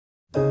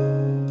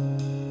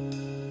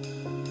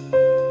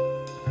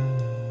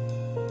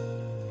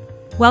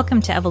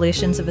Welcome to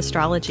Evolutions of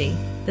Astrology.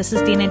 This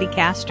is Dena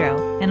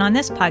Castro, and on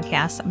this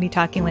podcast, I'll be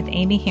talking with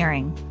Amy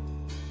Herring.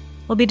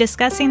 We'll be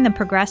discussing the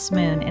progressed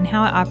moon and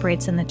how it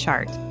operates in the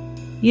chart.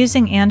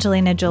 Using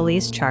Angelina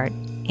Jolie's chart,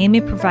 Amy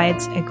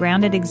provides a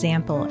grounded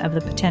example of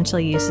the potential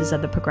uses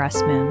of the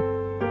progressed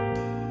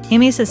moon.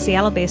 Amy is a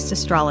Seattle-based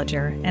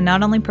astrologer and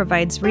not only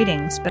provides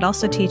readings, but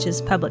also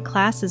teaches public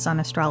classes on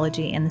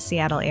astrology in the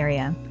Seattle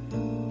area.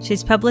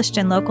 She's published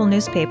in local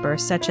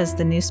newspapers such as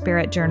the New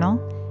Spirit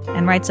Journal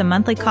and writes a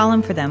monthly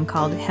column for them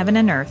called Heaven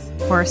and Earth,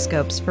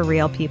 Horoscopes for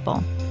Real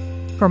People.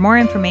 For more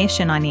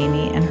information on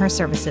Amy and her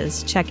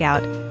services, check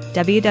out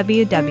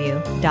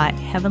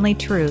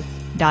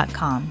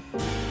www.heavenlytruth.com.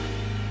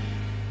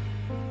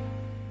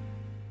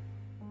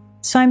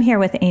 So I'm here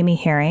with Amy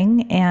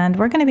Herring, and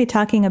we're going to be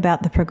talking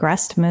about the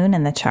progressed moon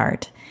in the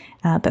chart.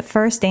 But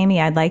first,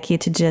 Amy, I'd like you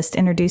to just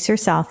introduce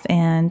yourself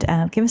and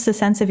give us a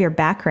sense of your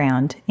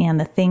background and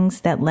the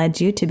things that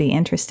led you to be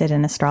interested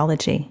in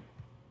astrology.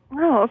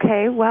 Oh,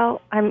 okay.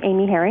 Well, I'm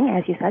Amy Herring,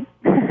 as you said,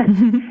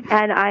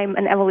 and I'm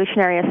an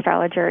evolutionary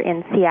astrologer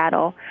in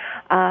Seattle.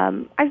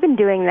 I've been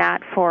doing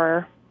that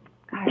for,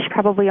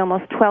 probably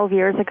almost 12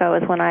 years ago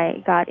is when I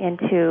got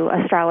into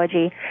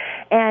astrology.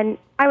 And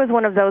I was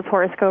one of those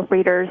horoscope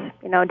readers,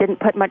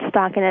 didn't put much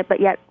stock in it, but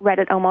yet read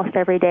it almost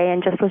every day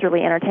and just was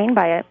really entertained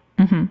by it.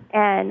 Mm-hmm.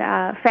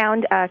 And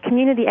found a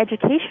community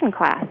education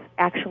class,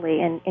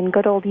 actually, in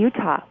good old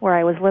Utah, where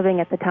I was living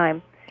at the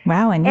time.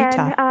 Wow, in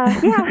Utah.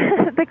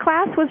 And, the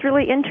class was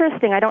really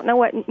interesting. I don't know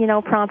what,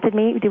 prompted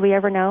me. Do we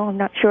ever know? I'm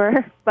not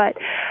sure. But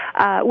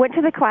went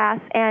to the class,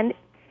 and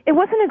it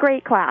wasn't a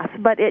great class,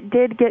 but it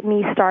did get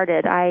me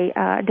started.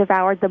 I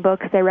devoured the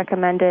books they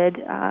recommended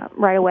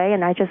right away,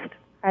 and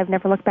I've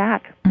never looked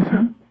back.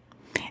 Mm-hmm.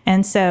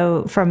 And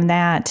so from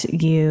that,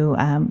 you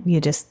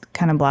just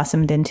kind of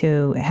blossomed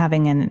into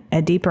having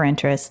a deeper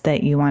interest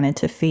that you wanted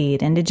to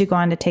feed. And did you go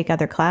on to take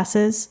other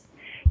classes?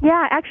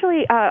 Yeah,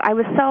 actually, I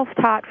was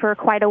self-taught for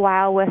quite a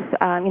while with,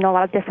 a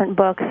lot of different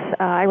books.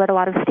 I read a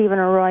lot of Stephen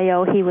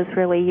Arroyo. He was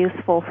really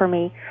useful for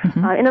me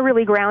in a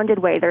really grounded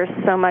way. There's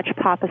so much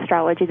pop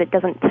astrology that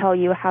doesn't tell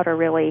you how to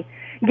really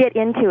get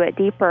into it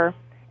deeper.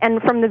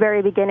 And from the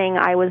very beginning,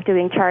 I was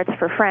doing charts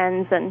for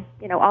friends and,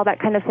 all that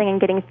kind of thing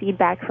and getting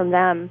feedback from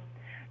them.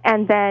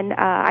 And then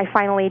I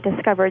finally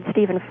discovered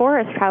Stephen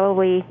Forrest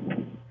probably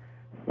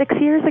 6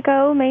 years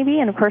ago, maybe,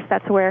 and of course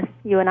that's where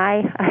you and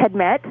I had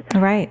met.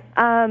 Right.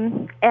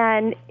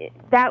 And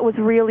that was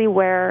really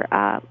where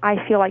I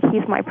feel like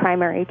he's my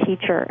primary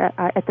teacher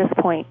at this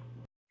point.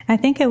 I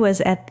think it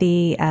was at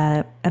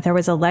there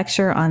was a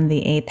lecture on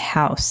the 8th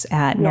house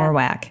at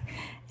Norwalk.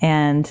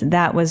 And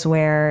that was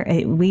where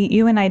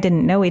you and I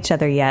didn't know each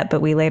other yet, but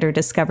we later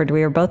discovered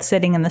we were both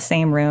sitting in the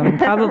same room and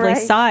probably right.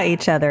 saw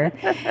each other,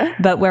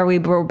 but where we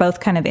were both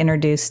kind of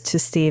introduced to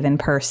Steve in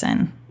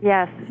person.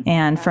 Yes.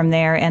 And from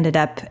there ended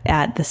up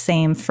at the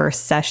same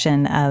first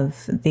session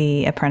of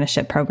the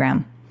apprenticeship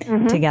program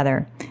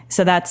together.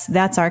 So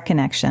that's our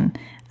connection.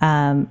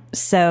 And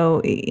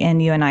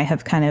you and I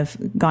have kind of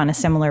gone a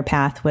similar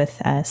path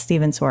with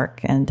Stephen's work.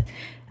 And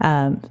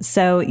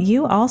so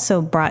you also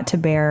brought to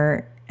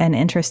bear an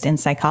interest in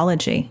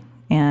psychology.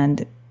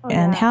 And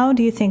how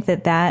do you think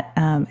that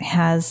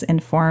has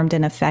informed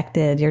and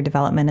affected your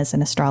development as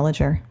an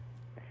astrologer?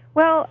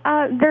 Well,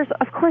 there's,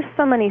 of course,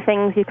 so many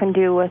things you can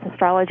do with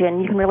astrology, and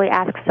you can really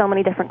ask so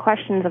many different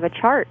questions of a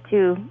chart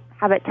to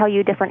have it tell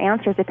you different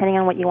answers depending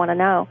on what you want to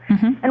know.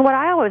 Mm-hmm. And what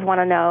I always want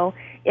to know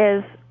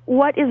is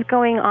what is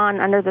going on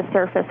under the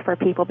surface for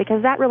people,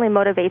 because that really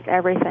motivates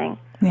everything.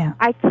 Yeah.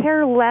 I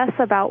care less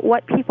about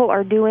what people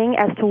are doing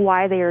as to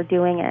why they are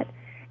doing it.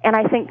 And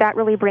I think that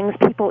really brings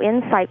people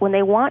insight when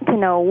they want to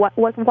know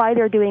why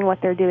they're doing what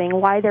they're doing,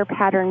 why their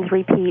patterns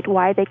repeat,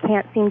 why they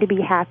can't seem to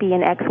be happy in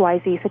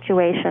XYZ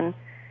situation.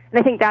 And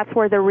I think that's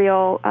where the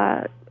real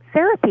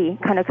therapy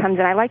kind of comes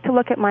in. I like to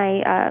look at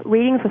my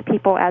readings with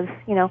people as,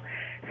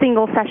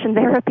 single session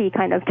therapy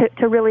kind of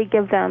to really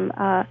give them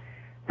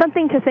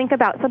something to think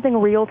about,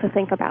 something real to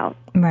think about.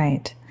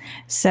 Right.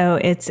 So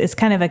it's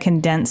kind of a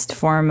condensed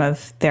form of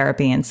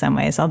therapy in some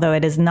ways, although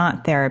it is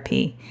not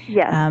therapy.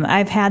 Yes.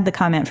 I've had the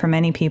comment from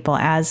many people,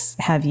 as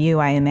have you,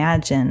 I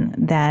imagine,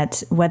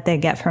 that what they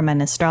get from an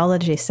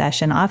astrology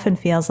session often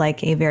feels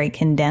like a very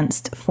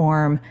condensed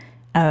form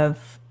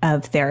of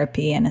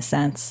therapy in a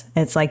sense.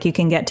 It's like you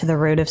can get to the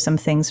root of some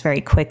things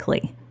very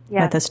quickly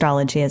with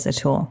astrology as a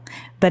tool.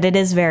 But it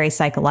is very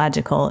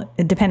psychological,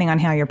 depending on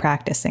how you're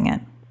practicing it.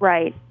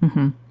 Right.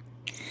 Mm-hmm.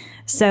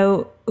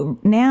 So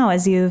now,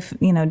 as you've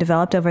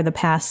developed over the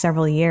past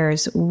several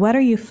years, what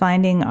are you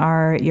finding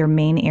are your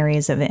main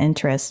areas of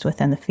interest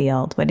within the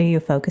field? What are you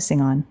focusing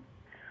on?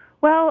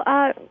 Well,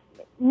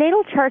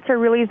 natal charts are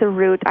really the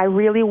root. I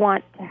really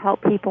want to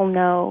help people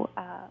know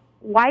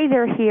why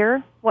they're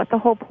here, what the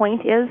whole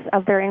point is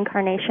of their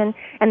incarnation,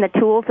 and the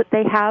tools that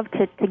they have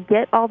to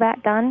get all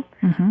that done.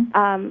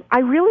 Mm-hmm. I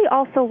really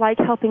also like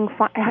helping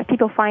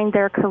people find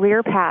their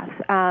career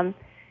path.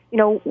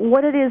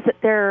 what it is that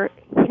they're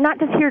not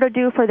just here to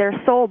do for their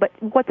soul, but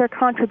what their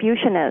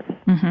contribution is.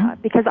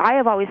 Because I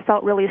have always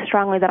felt really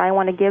strongly that I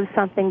want to give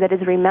something that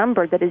is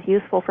remembered, that is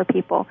useful for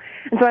people.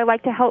 And so I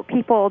like to help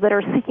people that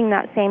are seeking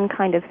that same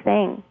kind of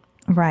thing.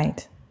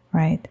 Right.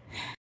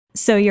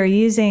 So you're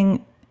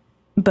using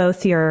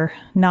both your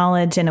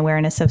knowledge and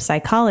awareness of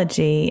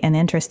psychology and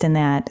interest in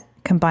that,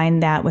 combine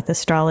that with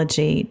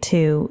astrology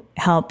to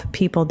help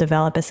people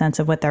develop a sense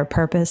of what their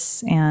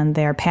purpose and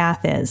their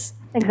path is.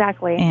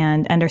 Exactly.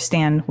 And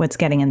understand what's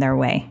getting in their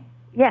way.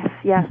 Yes,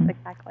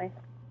 exactly.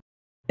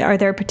 Are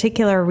there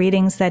particular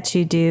readings that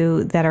you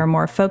do that are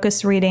more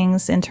focused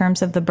readings in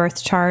terms of the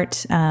birth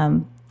chart?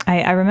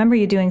 I remember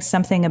you doing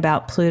something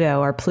about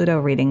Pluto or Pluto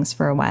readings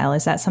for a while.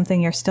 Is that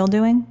something you're still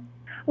doing?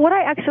 What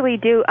I actually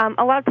do,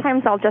 a lot of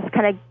times I'll just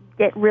kind of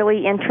get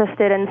really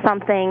interested in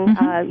something.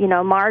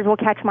 Mars will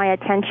catch my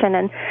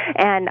attention,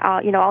 and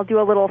I'll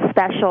do a little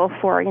special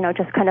for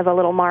just kind of a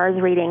little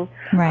Mars reading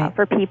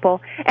for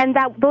people, and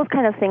those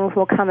kind of things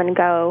will come and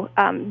go.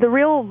 The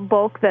real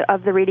bulk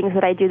of the readings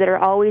that I do that are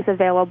always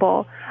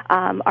available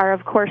are,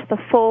 of course, the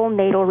full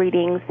natal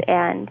readings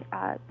and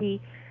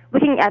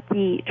looking at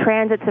the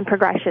transits and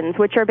progressions,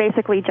 which are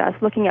basically just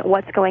looking at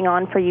what's going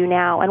on for you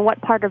now and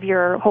what part of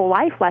your whole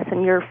life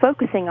lesson you're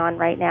focusing on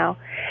right now.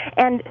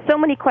 And so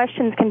many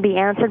questions can be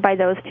answered by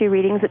those two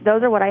readings.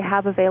 Those are what I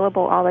have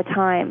available all the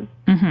time.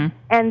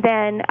 And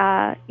then,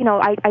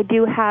 I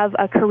do have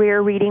a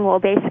career reading. Well,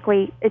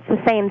 basically, it's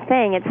the same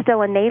thing. It's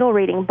still a natal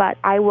reading, but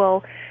I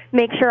will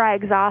make sure I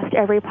exhaust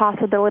every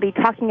possibility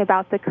talking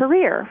about the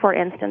career, for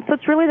instance. So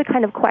it's really the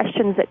kind of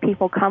questions that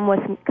people come with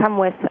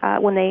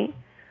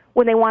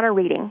when they want a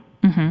reading.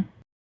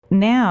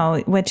 Now,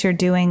 what you're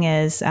doing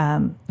is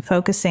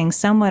focusing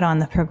somewhat on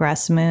the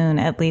progressed moon,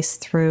 at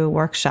least through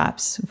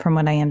workshops, from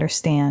what I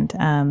understand.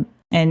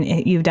 And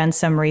you've done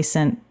some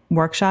recent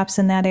workshops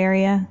in that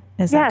area?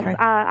 Is that correct?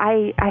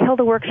 I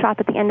held a workshop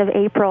at the end of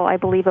April, I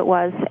believe it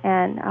was,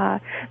 and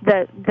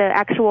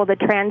the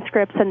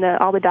transcripts and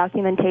all the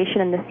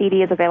documentation and the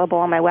CD is available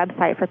on my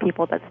website for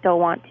people that still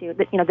want to,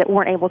 that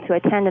weren't able to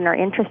attend and are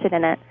interested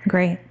in it.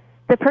 Great.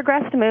 The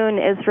progressed moon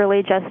is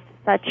really just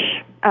such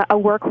a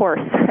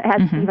workhorse,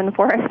 as Stephen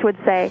Forrest would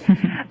say.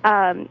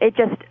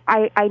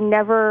 I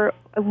never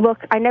look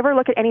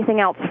at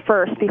anything else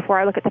first before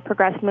I look at the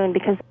progressed moon,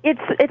 because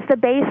it's the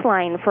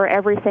baseline for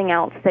everything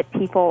else that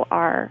people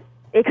are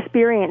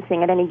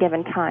experiencing at any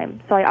given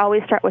time. So I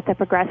always start with the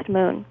progressed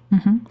moon.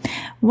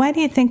 Why do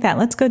you think that?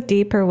 Let's go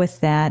deeper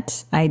with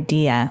that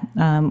idea.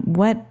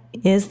 What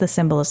is the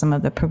symbolism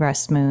of the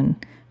progressed moon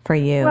for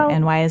you,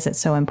 and why is it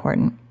so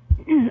important?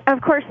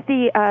 Of course,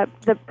 the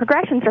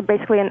progressions are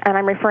basically, and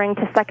I'm referring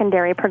to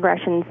secondary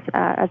progressions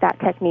of that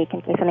technique,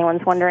 in case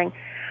anyone's wondering.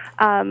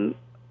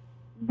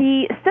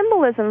 The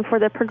symbolism for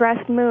the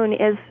progressed moon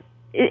is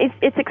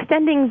it's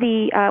extending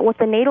what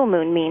the natal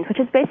moon means, which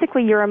is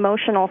basically your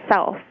emotional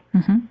self.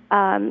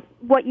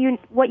 What you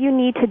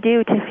need to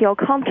do to feel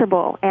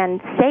comfortable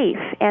and safe,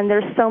 and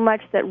there's so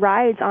much that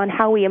rides on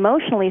how we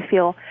emotionally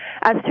feel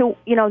as to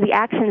the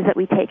actions that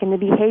we take and the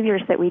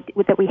behaviors that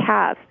we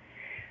have.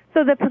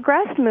 So the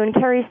progressed moon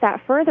carries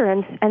that further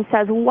and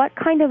says what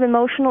kind of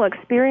emotional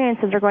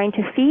experiences are going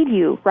to feed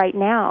you right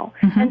now.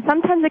 And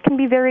sometimes it can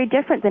be very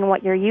different than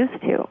what you're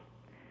used to.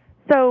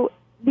 So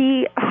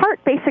the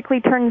heart basically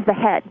turns the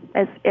head,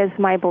 is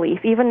my belief.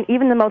 Even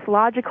the most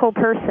logical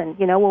person,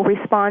 will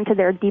respond to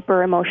their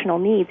deeper emotional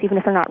needs, even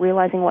if they're not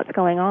realizing what's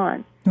going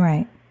on.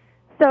 Right.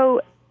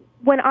 So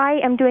when I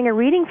am doing a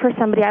reading for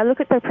somebody, I look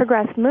at their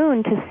progressed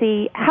moon to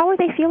see how are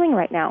they feeling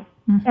right now.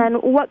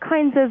 And what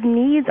kinds of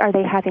needs are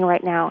they having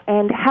right now,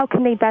 and how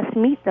can they best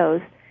meet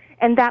those?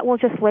 And that will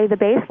just lay the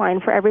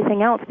baseline for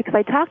everything else, because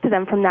I talk to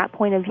them from that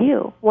point of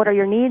view. What are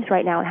your needs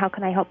right now, and how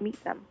can I help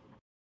meet them?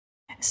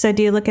 So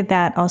do you look at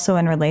that also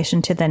in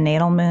relation to the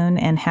natal moon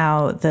and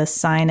how the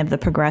sign of the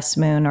progressed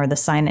moon or the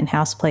sign and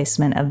house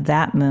placement of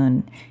that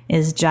moon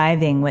is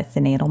jiving with the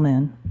natal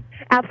moon?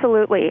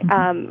 Absolutely.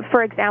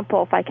 For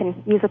example, if I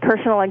can use a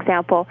personal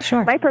example,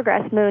 my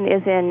progressed moon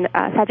is in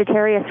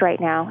Sagittarius right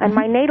now, and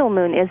my natal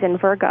moon is in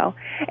Virgo,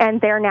 and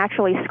they're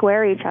naturally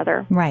square each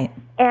other. Right.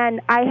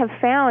 And I have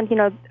found,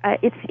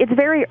 it's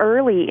very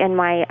early in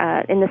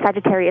the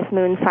Sagittarius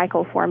moon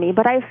cycle for me,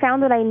 but I've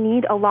found that I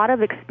need a lot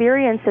of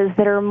experiences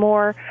that are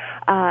more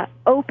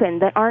open,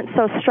 that aren't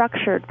so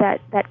structured,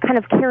 that kind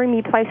of carry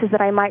me places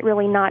that I might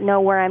really not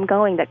know where I'm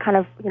going, that kind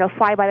of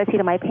fly by the seat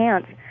of my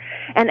pants.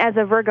 And as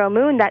a Virgo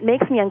moon, that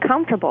makes me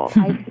uncomfortable.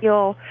 I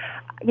feel,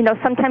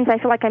 sometimes I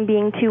feel like I'm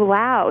being too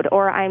loud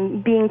or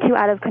I'm being too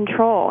out of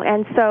control.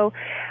 And so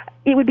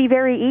it would be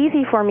very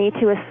easy for me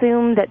to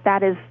assume that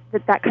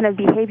kind of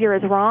behavior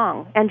is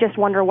wrong and just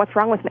wonder what's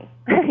wrong with me.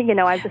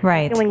 I've just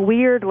been feeling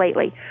weird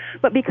lately.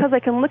 But because I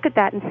can look at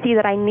that and see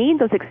that I need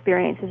those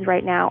experiences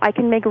right now, I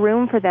can make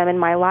room for them in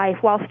my life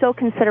while still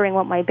considering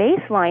what my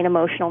baseline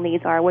emotional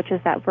needs are, which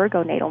is that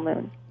Virgo natal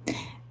moon.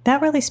 That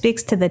really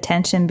speaks to the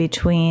tension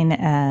between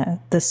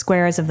the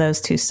squares of those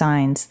two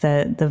signs,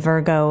 the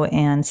Virgo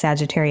and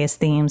Sagittarius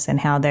themes, and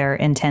how they're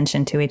in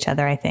tension to each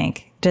other, I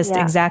think. Just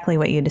exactly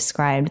what you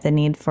described, the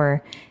need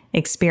for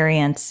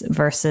experience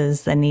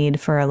versus the need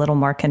for a little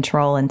more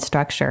control and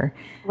structure.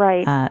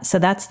 Right. So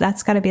that's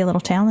got to be a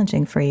little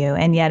challenging for you,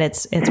 and yet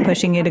it's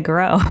pushing you to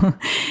grow.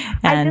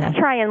 And I just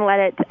try and let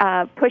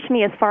it push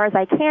me as far as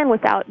I can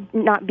without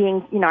not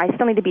being, I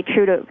still need to be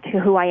true to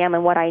who I am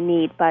and what I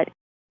need, but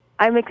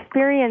I'm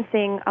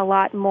experiencing a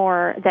lot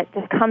more that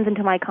just comes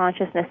into my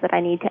consciousness that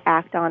I need to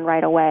act on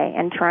right away,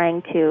 and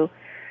trying to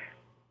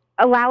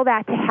allow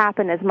that to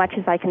happen as much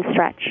as I can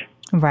stretch.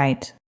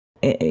 Right.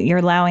 You're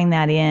allowing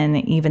that in,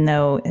 even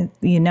though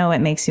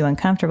it makes you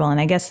uncomfortable. And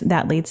I guess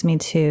that leads me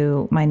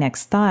to my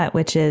next thought,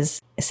 which is,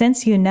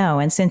 since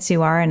and since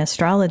you are an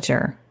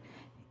astrologer,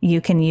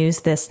 you can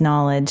use this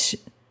knowledge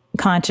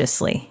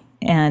consciously.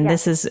 And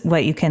This is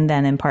what you can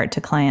then impart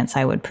to clients,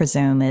 I would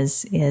presume,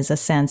 is a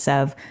sense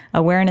of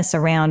awareness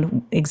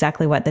around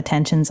exactly what the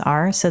tensions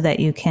are, so that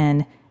you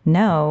can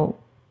know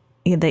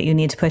that you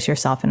need to push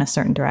yourself in a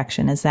certain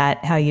direction. Is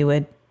that how you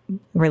would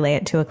relay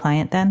it to a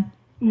client then?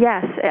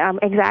 Yes,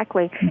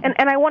 exactly.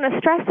 And I want to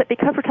stress that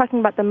because we're talking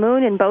about the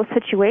moon in both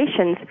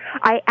situations,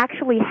 I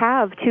actually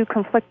have two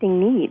conflicting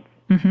needs.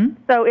 Mm-hmm.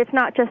 So it's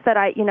not just that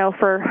I,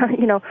 for,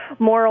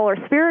 moral or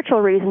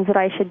spiritual reasons that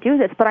I should do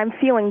this, but I'm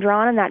feeling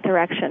drawn in that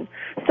direction.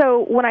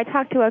 So when I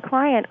talk to a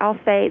client, I'll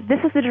say, this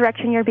is the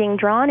direction you're being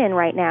drawn in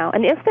right now.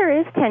 And if there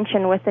is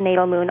tension with the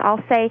natal moon,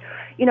 I'll say,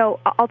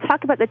 I'll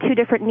talk about the two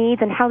different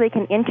needs and how they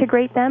can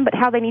integrate them, but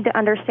how they need to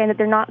understand that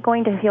they're not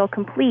going to feel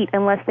complete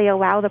unless they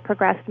allow the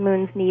progressed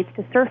moon's needs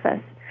to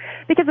surface.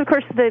 Because, of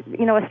course,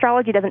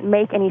 astrology doesn't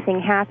make anything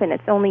happen.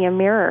 It's only a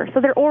mirror.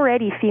 So they're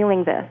already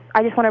feeling this.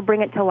 I just want to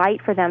bring it to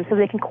light for them so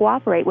they can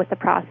cooperate with the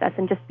process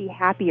and just be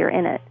happier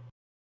in it.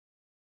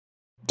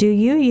 Do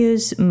you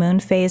use moon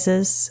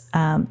phases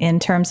in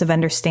terms of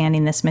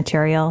understanding this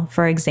material?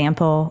 For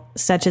example,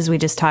 such as we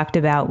just talked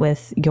about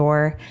with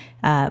your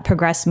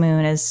progressed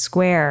moon as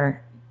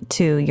square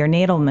to your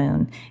natal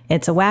moon.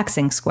 It's a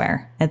waxing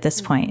square at this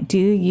point. Do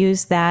you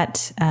use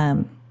that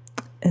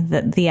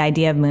the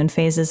idea of moon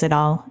phases at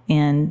all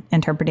in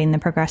interpreting the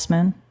progressed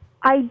moon?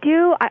 I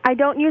do. I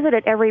don't use it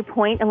at every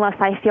point unless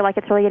I feel like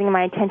it's really getting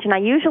my attention. I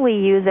usually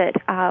use it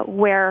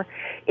where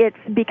it's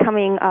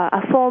becoming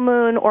a full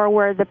moon, or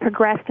where the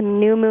progressed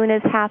new moon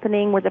is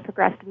happening, where the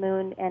progressed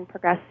moon and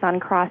progressed sun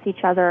cross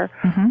each other,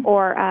 mm-hmm.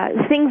 or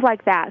things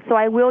like that. So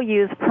I will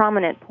use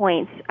prominent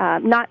points,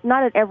 not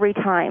at every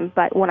time,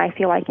 but when I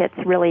feel like it's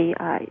really,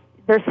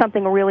 there's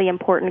something really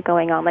important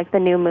going on, like the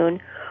new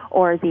moon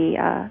or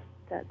the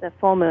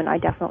full moon, I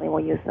definitely will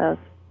use those.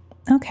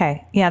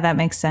 Okay. Yeah, that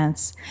makes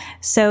sense.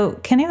 So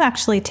can you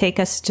actually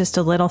take us just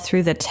a little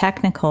through the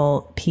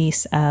technical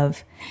piece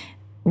of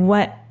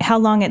how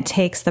long it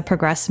takes the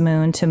progressed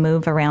moon to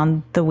move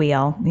around the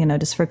wheel,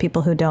 just for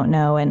people who don't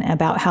know, and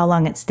about how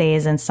long it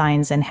stays in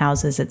signs and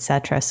houses, et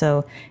cetera,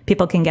 so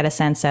people can get a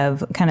sense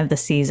of kind of the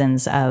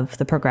seasons of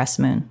the progressed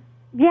moon?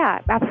 Yeah,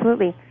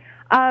 absolutely.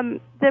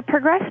 The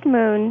progressed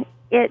moon,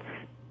 it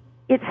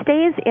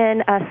stays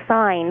in a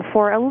sign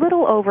for a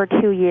little over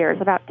 2 years,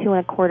 about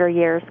 2.25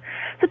 years.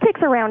 So it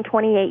takes around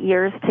 28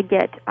 years to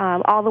get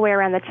all the way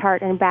around the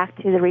chart and back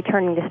to the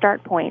returning to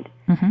start point.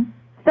 Mm-hmm.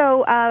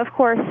 So, of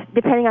course,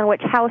 depending on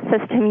which house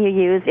system you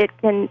use, it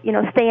can,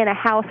 stay in a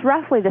house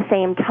roughly the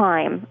same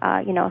time,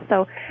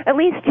 so at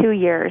least 2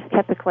 years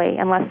typically,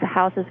 unless the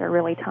houses are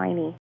really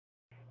tiny.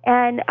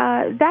 And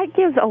that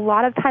gives a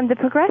lot of time. The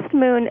progressed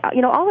moon,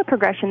 all the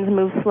progressions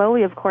move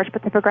slowly, of course,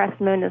 but the progressed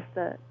moon is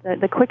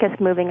the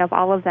quickest moving of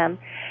all of them.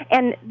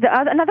 And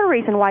another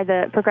reason why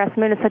the progressed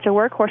moon is such a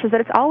workhorse is that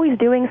it's always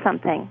doing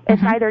something. Mm-hmm.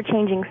 It's either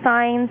changing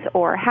signs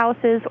or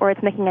houses, or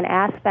it's making an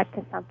aspect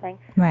to something.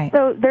 Right.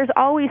 So there's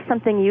always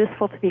something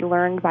useful to be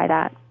learned by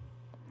that.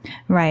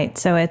 Right.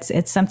 So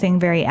it's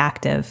something very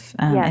active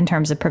yes. in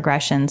terms of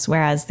progressions,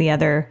 whereas the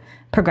other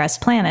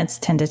progressed planets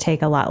tend to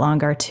take a lot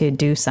longer to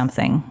do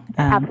something.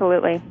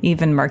 Absolutely.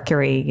 Even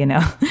Mercury,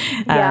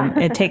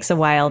 it takes a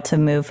while to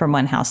move from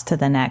one house to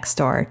the next,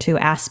 or to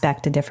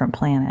aspect a different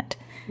planet.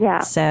 Yeah.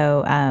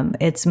 So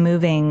it's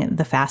moving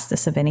the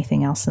fastest of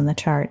anything else in the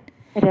chart.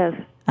 It is.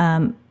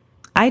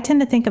 I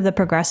tend to think of the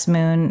progressed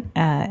moon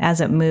as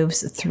it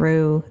moves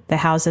through the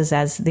houses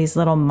as these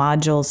little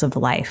modules of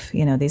life,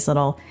 these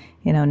little,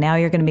 now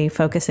you're going to be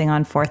focusing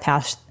on fourth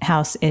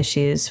house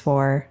issues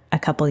for a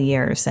couple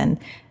years, and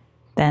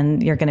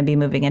then you're going to be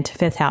moving into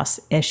fifth house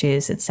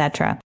issues,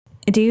 etc.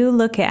 Do you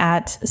look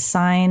at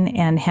sign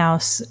and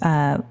house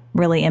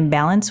really in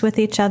balance with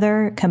each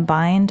other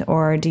combined,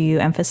 or do you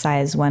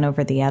emphasize one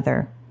over the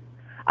other?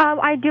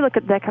 I do look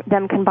at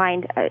them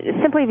combined,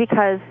 simply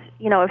because,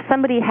 if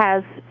somebody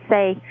has,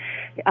 say,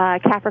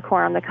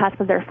 Capricorn on the cusp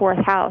of their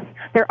fourth house,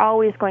 they're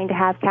always going to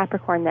have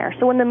Capricorn there.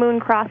 So when the moon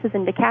crosses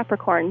into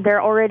Capricorn,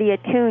 they're already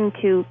attuned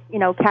to,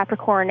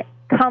 Capricorn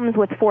comes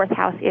with fourth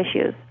house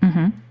issues.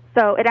 Mm-hmm.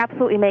 So it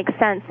absolutely makes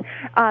sense.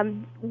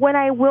 When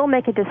I will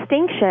make a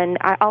distinction,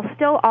 I'll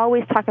still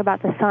always talk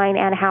about the sign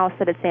and house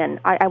that it's in.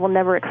 I will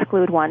never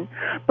exclude one.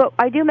 But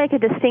I do make a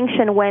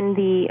distinction when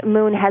the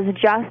moon has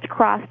just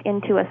crossed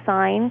into a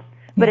sign,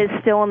 but is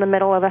still in the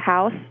middle of a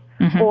house.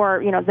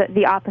 or,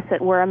 the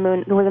opposite where the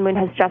moon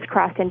has just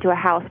crossed into a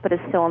house but is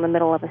still in the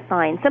middle of a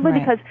sign, simply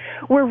because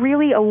we're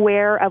really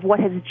aware of what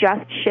has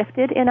just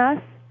shifted in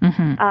us.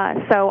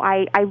 So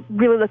I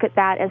really look at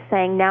that as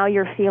saying now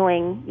you're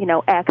feeling,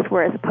 X,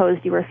 whereas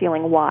opposed you were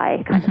feeling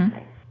Y kind of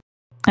thing.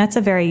 That's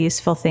a very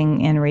useful thing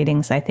in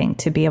readings, I think,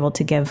 to be able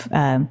to give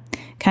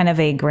kind of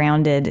a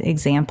grounded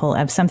example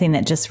of something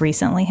that just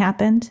recently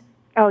happened.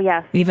 Oh,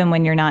 yes. Even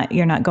when you're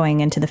not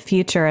going into the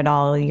future at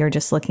all, you're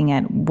just looking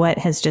at what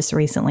has just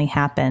recently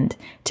happened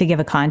to give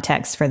a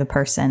context for the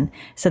person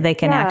so they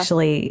can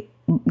actually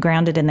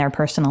ground it in their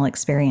personal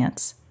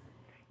experience.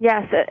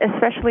 Yes,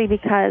 especially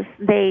because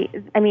we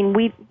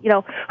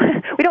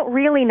don't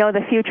really know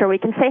the future. We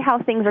can say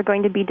how things are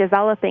going to be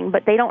developing,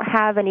 but we don't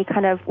have any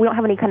kind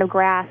of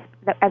grasp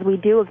as we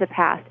do of the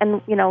past.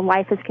 And,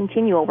 life is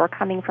continual. We're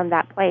coming from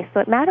that place. So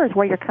it matters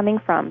where you're coming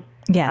from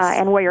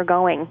and where you're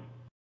going.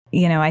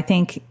 I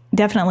think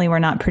definitely we're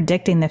not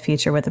predicting the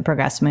future with the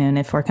progressed moon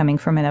if we're coming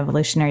from an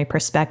evolutionary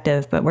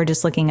perspective, but we're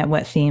just looking at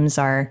what themes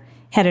are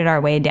headed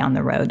our way down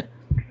the road.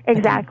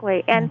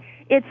 Exactly. And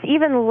it's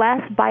even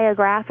less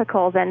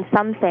biographical than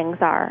some things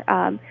are,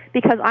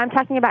 because I'm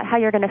talking about how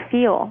you're going to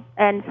feel.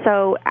 And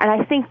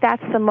I think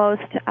that's the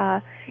most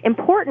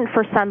important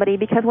for somebody,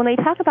 because when we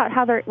talk about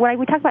how they're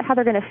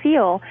going to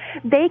feel,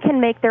 they can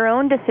make their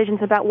own decisions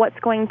about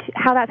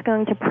how that's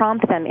going to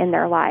prompt them in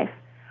their life.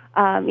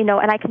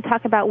 And I can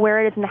talk about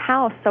where it is in the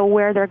house, so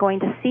where they're going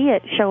to see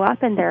it show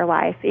up in their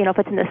life, if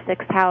it's in the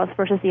 6th house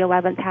versus the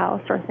 11th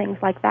house or things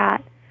like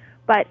that.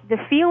 But the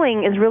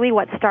feeling is really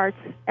what starts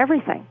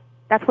everything.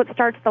 That's what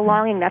starts the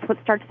longing. That's what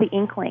starts the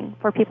inkling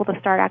for people to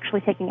start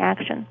actually taking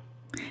action.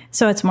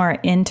 So it's more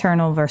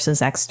internal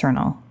versus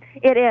external.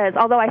 It is,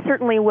 although I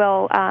certainly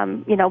will,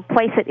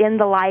 place it in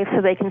the life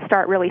so they can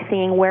start really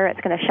seeing where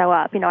it's going to show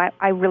up.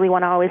 I really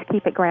want to always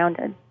keep it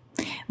grounded.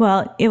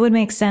 Well, it would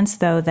make sense,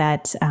 though,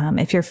 that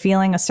if you're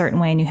feeling a certain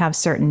way and you have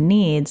certain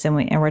needs, and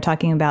we're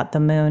talking about the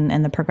moon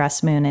and the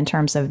progressed moon in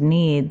terms of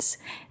needs,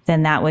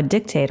 then that would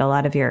dictate a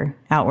lot of your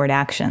outward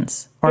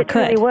actions, or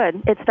could. It really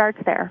would. It starts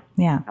there.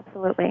 Yeah.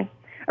 Absolutely.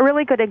 A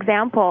really good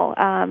example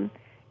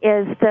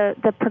is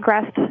the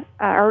progressed,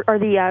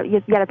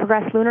 the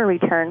progressed lunar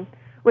return,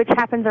 which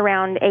happens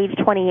around age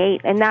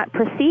 28, and that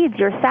precedes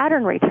your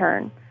Saturn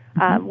return,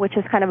 which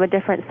is kind of a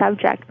different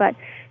subject. But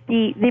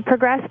the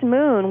progressed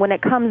moon, when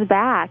it comes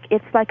back,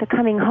 it's like a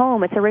coming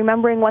home. It's a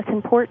remembering what's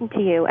important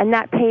to you, and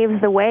that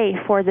paves the way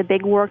for the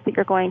big work that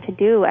you're going to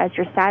do as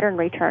your Saturn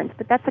returns.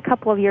 But that's a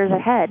couple of years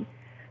ahead.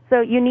 So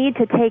you need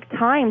to take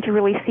time to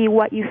really see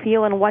what you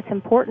feel and what's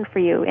important for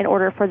you in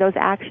order for those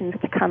actions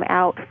to come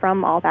out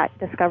from all that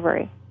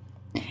discovery.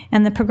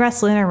 And the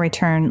progressed lunar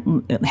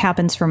return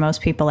happens for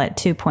most people at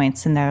 2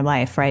 points in their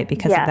life, right?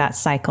 Because of that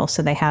cycle.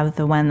 So they have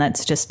the one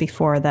that's just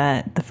before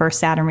the first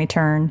Saturn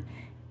return,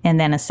 and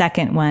then a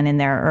second one in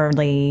their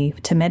early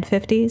to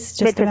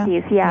mid-50s.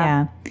 Mid-50s,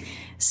 yeah.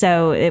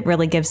 So it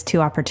really gives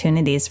 2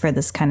 opportunities for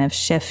this kind of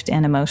shift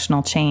and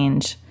emotional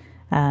change,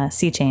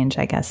 sea change,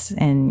 I guess,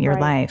 in your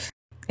life.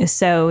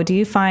 So do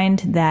you find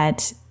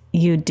that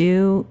you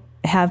do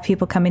have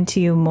people coming to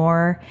you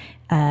more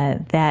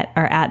that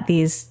are at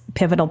these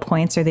pivotal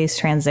points or these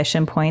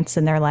transition points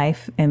in their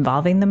life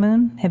involving the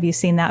moon? Have you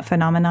seen that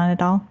phenomenon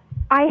at all?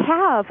 I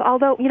have,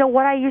 although,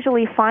 what I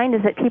usually find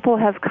is that people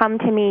have come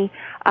to me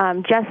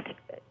just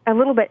a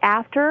little bit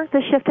after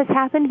the shift has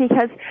happened,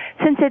 because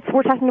since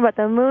we're talking about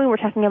the moon, we're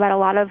talking about a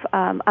lot of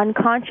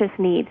unconscious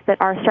needs that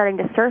are starting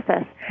to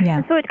surface. Yeah.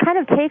 And so it kind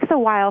of takes a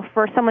while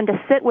for someone to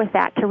sit with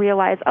that, to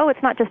realize,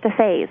 it's not just a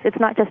phase, it's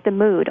not just a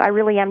mood, I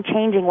really am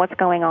changing what's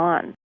going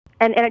on.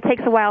 And it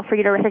takes a while for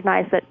you to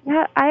recognize that,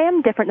 I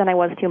am different than I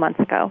was 2 months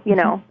ago.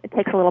 It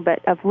takes a little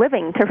bit of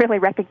living to really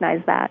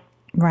recognize that.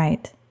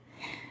 Right.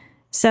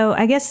 So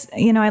I guess,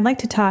 I'd like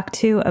to talk,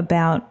 too,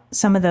 about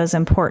some of those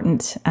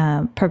important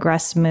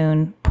progressed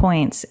moon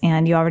points.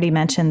 And you already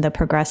mentioned the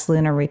progressed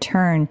lunar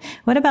return.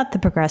 What about the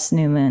progressed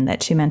new moon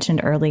that you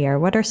mentioned earlier?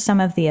 What are some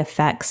of the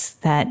effects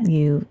that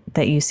you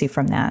see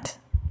from that?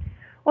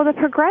 Well, the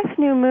progressed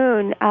new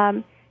moon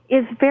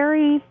is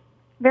very,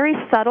 very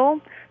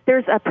subtle.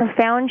 There's a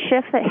profound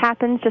shift that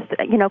happens just,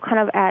 kind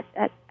of at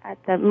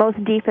the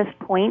most deepest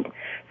point.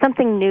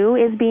 Something new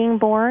is being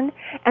born.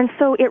 And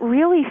so it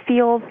really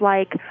feels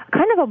like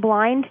kind of a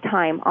blind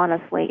time,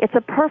 honestly. It's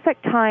a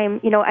perfect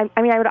time.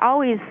 I would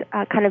always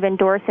kind of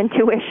endorse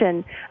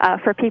intuition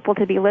for people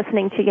to be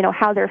listening to,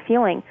 how they're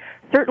feeling,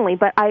 certainly.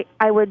 But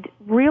I would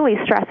really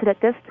stress it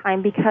at this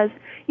time, because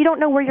you don't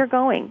know where you're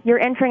going. You're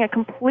entering a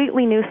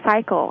completely new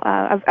cycle,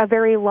 a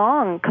very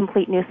long,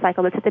 complete new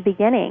cycle that's at the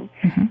beginning.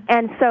 Mm-hmm.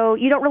 And so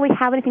you don't really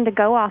have anything to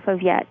go off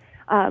of yet.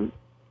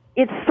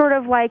 It's sort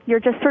of like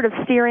you're just sort of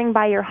steering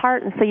by your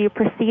heart, and so you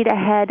proceed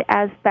ahead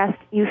as best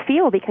you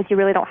feel, because you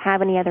really don't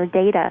have any other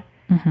data.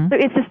 Mm-hmm. So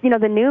it's just,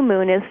 the new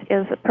moon is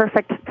a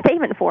perfect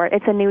statement for it.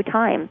 It's a new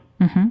time.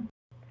 Mm-hmm.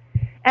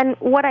 And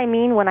what I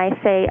mean when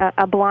I say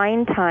a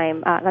blind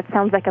time, that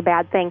sounds like a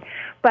bad thing,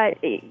 but,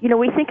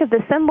 we think of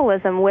the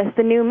symbolism with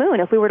the new moon.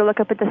 If we were to look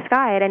up at the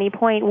sky at any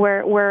point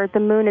where the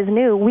moon is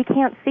new, we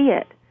can't see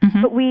it.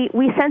 but we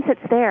sense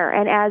it's there.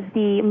 And as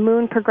the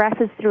moon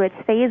progresses through its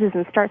phases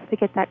and starts to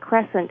get that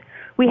crescent,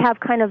 we have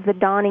kind of the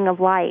dawning of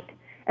light.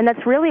 And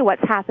that's really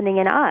what's happening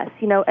in us.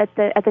 At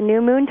the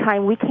new moon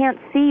time, we can't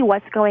see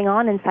what's going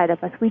on inside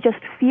of us. We just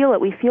feel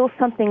it. We feel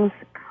something's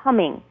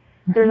coming.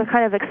 There's a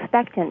kind of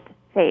expectant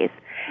phase.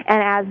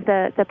 And as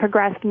the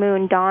progressed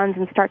moon dawns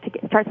and starts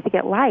to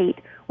get light,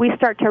 we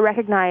start to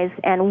recognize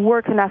and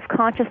work enough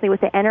consciously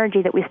with the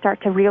energy that we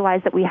start to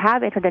realize that we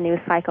have entered a new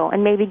cycle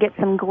and maybe get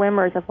some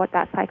glimmers of what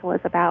that cycle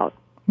is about.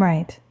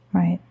 Right.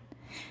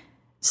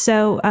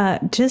 So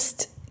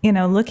just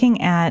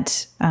looking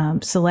at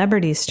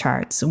celebrities'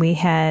 charts, we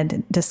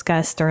had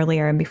discussed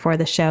earlier and before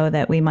the show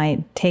that we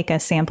might take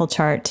a sample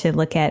chart to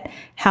look at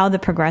how the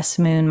progressed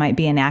moon might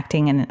be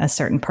enacting in a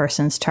certain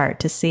person's chart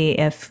to see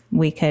if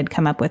we could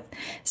come up with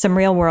some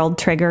real-world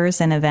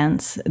triggers and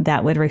events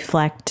that would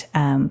reflect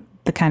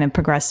the kind of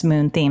progressed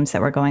moon themes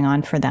that were going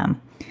on for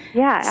them.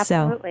 Yeah,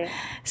 absolutely.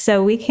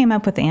 So we came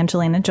up with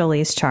Angelina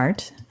Jolie's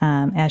chart,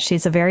 as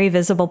she's a very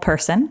visible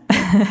person.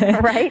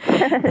 Right.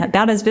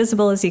 About as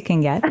visible as you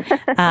can get.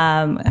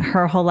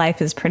 Her whole life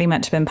has pretty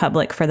much been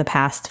public for the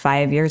past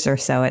 5 years or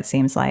so, it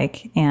seems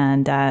like.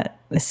 And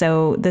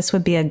so this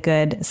would be a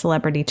good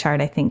celebrity chart,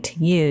 I think, to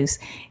use.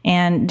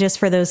 And just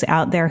for those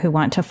out there who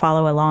want to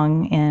follow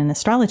along in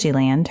astrology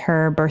land,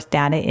 her birth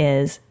data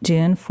is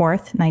June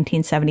 4th,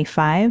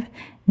 1975.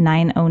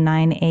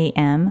 9:09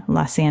 a.m.,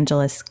 Los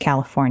Angeles,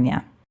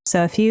 California.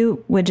 So if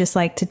you would just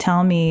like to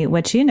tell me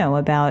what you know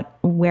about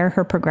where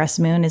her progressed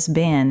moon has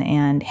been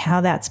and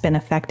how that's been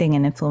affecting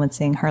and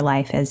influencing her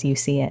life as you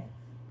see it.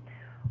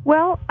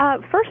 Well,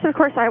 first, of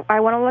course, I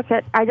want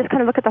to I just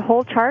kind of look at the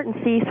whole chart and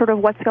see sort of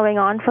what's going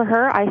on for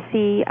her. I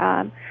see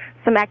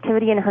some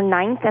activity in her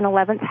 9th and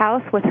 11th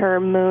house with her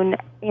moon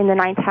in the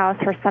 9th house,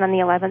 her sun in the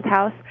 11th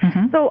house.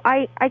 So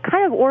I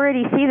kind of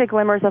already see the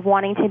glimmers of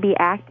wanting to be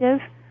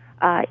active,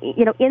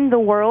 in the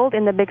world,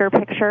 in the bigger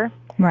picture.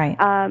 Right.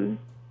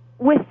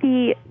 With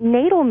the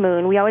natal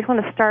moon, we always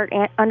want to start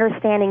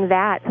understanding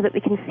that so that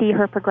we can see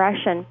her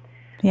progression.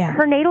 Yeah.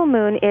 Her natal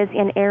moon is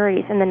in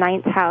Aries in the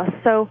 9th house.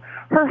 So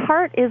her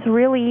heart is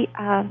really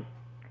kind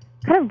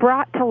of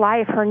brought to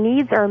life. Her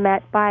needs are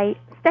met by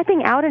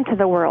stepping out into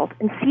the world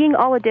and seeing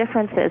all the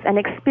differences and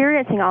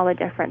experiencing all the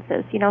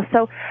differences.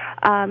 So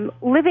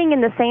living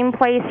in the same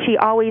place she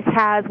always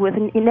has with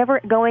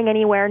never going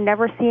anywhere,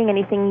 never seeing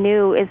anything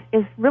new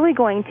is really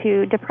going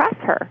to depress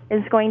her,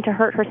 is going to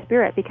hurt her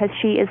spirit because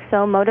she is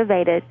so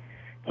motivated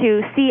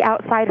to see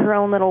outside her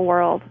own little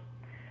world.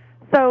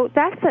 So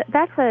that's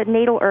a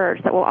natal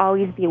urge that will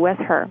always be with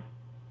her.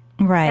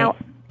 Right. Now,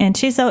 and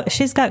she's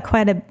got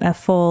quite a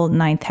full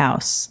 9th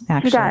house,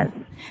 actually. She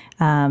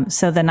does.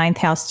 So the 9th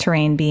house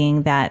terrain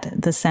being that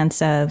the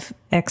sense of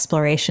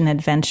exploration,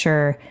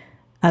 adventure,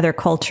 other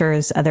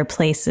cultures, other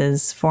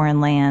places, foreign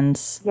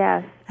lands.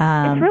 Yes.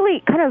 It's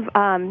really kind of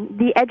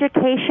the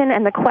education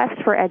and the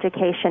quest for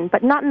education,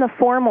 but not in the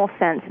formal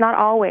sense, not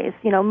always.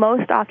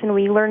 Most often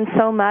we learn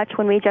so much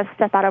when we just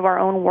step out of our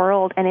own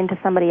world and into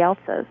somebody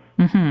else's.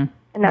 And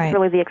that's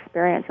really the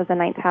experience of the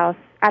 9th house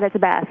at its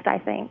best, I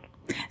think.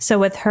 So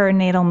with her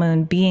natal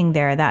moon being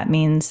there, that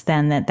means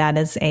then that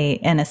is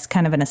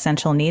kind of an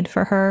essential need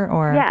for her,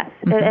 or? Yes,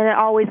 and it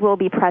always will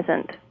be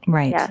present.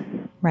 Right. Yes.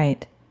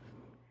 Right.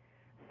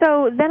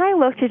 So then I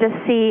looked to just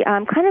see,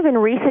 kind of in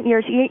recent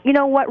years,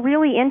 what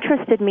really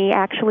interested me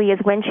actually is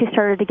when she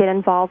started to get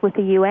involved with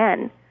the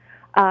UN.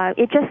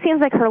 It just seems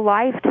like her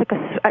life took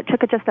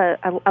just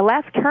a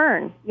left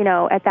turn.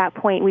 At that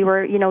point, we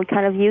were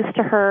kind of used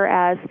to her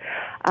as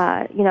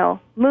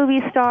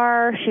movie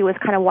star. She was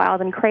kind of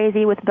wild and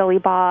crazy with Billy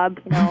Bob,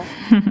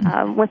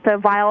 with the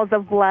vials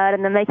of blood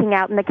and the making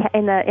out in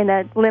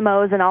the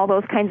limos and all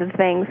those kinds of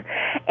things.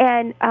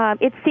 And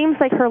it seems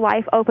like her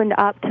life opened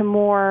up to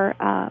more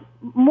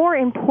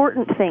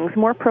important things,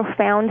 more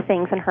profound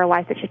things in her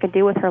life that she could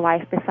do with her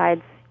life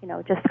besides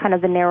just kind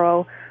of the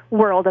narrow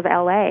world of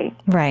L.A.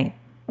 Right.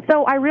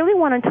 So I really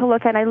wanted to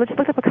look at, I looked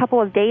up a couple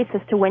of dates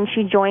as to when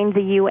she joined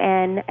the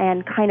UN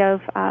and kind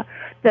of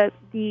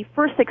the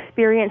first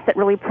experience that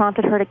really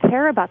prompted her to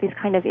care about these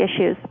kind of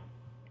issues.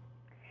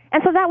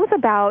 And so that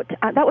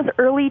was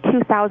early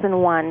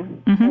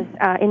 2001.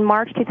 In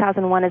March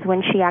 2001 is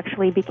when she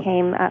actually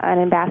became an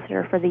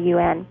ambassador for the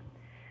UN.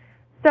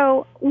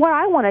 So what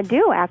I want to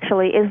do,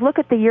 actually, is look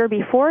at the year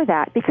before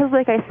that, because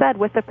like I said,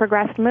 with the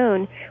progressed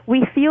moon,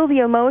 we feel the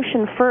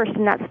emotion first,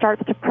 and that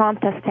starts to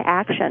prompt us to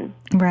action.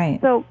 Right.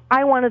 So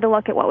I wanted to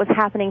look at what was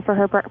happening for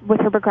her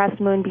with her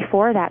progressed moon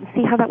before that and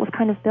see how that was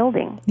kind of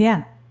building.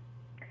 Yeah.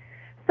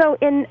 So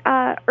in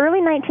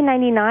early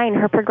 1999,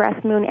 her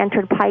progressed moon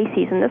entered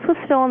Pisces, and this was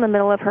still in the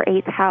middle of her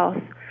 8th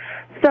house.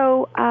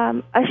 So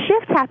a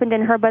shift happened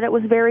in her, but it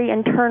was very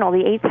internal.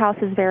 The 8th house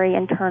is very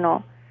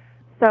internal.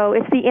 So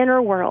it's the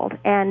inner world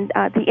and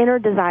the inner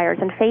desires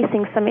and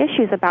facing some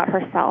issues about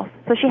herself.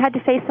 So she had to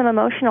face some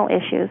emotional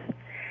issues.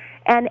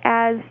 And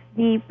as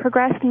the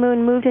progressed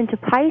moon moved into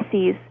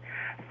Pisces,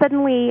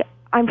 suddenly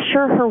I'm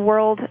sure her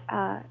world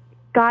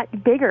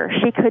got bigger.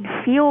 She could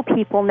feel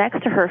people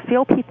next to her,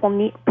 feel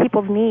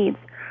people's needs.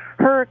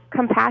 her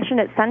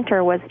compassionate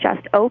center was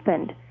just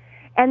opened.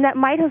 And that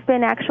might have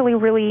been actually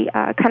really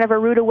kind of a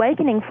rude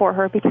awakening for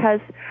her, because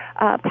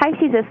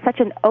Pisces is such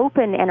an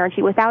open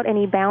energy without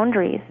any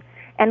boundaries.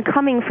 And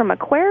coming from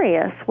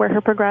Aquarius, where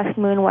her progressed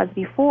moon was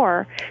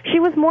before, she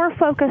was more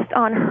focused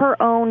on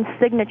her own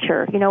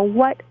signature,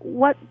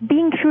 what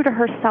being true to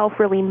herself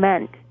really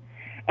meant.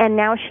 And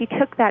now she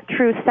took that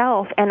true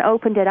self and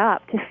opened it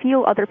up to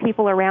feel other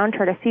people around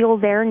her, to feel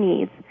their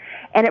needs.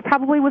 And it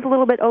probably was a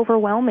little bit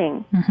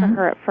overwhelming for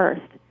her at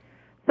first.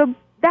 So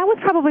that was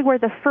probably where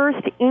the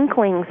first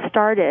inkling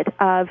started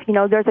of,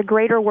 there's a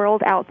greater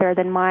world out there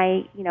than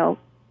my,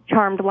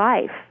 charmed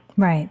life.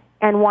 Right.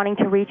 And wanting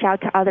to reach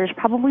out to others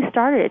probably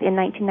started in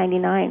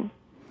 1999.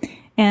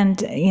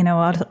 And,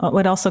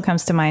 what also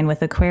comes to mind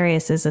with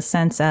Aquarius is a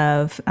sense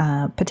of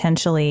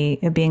potentially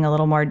being a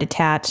little more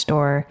detached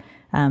or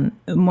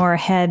more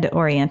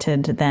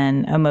head-oriented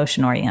than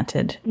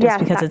emotion-oriented, just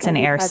because it's an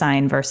air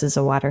sign versus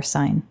a water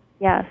sign.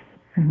 Yes.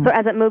 Mm-hmm. So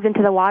as it moved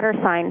into the water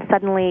sign,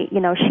 suddenly,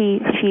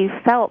 she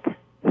felt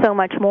so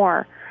much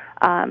more,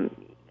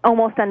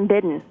 almost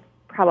unbidden.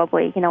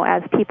 Probably,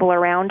 as people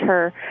around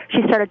her,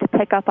 she started to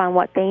pick up on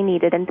what they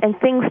needed, and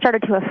things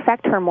started to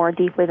affect her more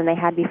deeply than they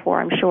had before,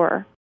 I'm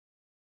sure.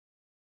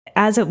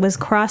 As it was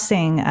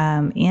crossing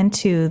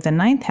into the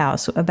 9th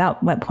house,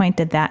 about what point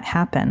did that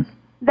happen?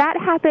 That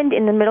happened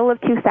in the middle of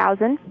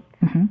 2000,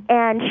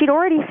 and she'd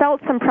already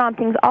felt some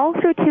promptings. All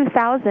through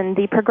 2000,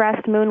 the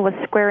progressed moon was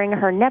squaring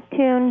her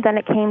Neptune, then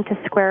it came to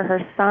square her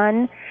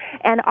sun,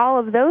 and all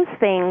of those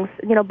things,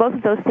 both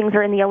of those things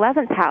are in the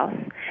 11th house.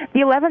 The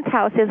 11th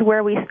house is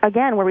where we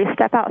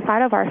step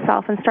outside of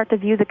ourselves and start to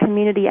view the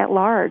community at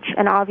large,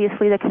 and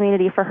obviously the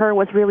community for her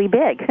was really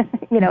big,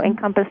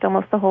 encompassed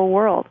almost the whole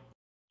world.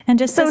 And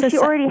just so she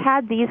already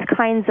had these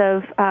kinds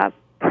of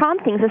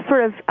promptings, this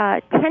sort of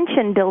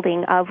tension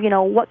building of,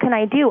 what can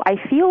I do? I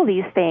feel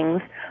these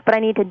things, but I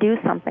need to do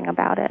something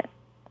about it.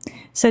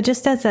 So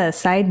just as a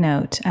side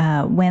note,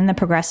 when the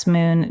progressed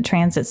moon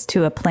transits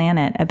to a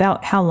planet,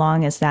 about how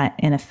long is that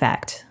in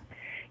effect?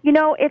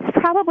 It's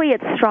probably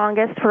its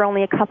strongest for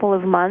only a couple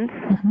of months.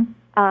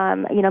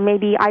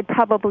 Maybe I'd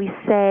probably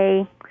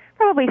say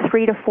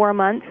 3 to 4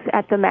 months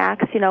at the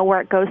max,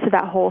 where it goes through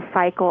that whole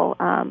cycle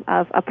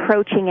of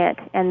approaching it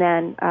and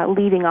then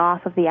leaving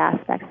off of the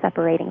aspects,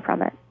 separating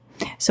from it.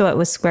 So it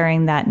was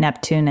squaring that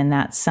Neptune and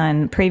that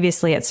Sun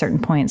previously at certain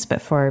points,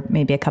 but for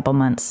maybe a couple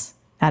months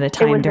at a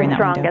time during that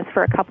window. It was the strongest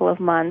for a couple of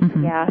months,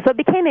 yeah. So it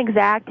became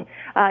exact.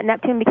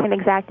 Neptune became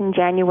exact in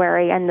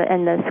January, and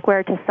the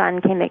square to Sun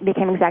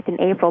became exact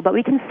in April. But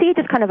we can see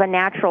just kind of a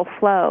natural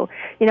flow.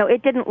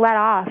 It didn't let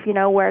off,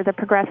 where the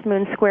progressed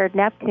moon squared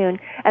Neptune.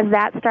 As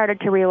that started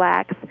to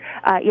relax,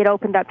 it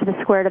opened up to the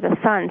square to the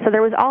Sun. So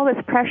there was all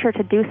this pressure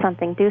to do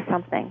something,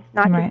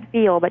 not just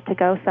feel, but to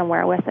go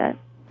somewhere with it.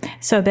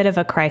 So a bit of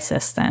a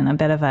crisis then, a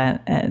bit of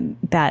that square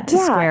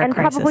crisis. Yeah, and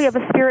probably of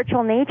a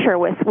spiritual nature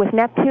with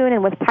Neptune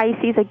and with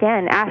Pisces,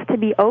 again, asked to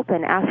be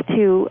open, asked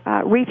to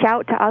reach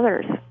out to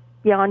others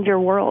beyond your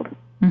world.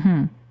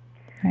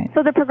 Right.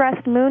 So the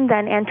progressed moon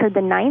then entered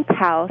the 9th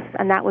house,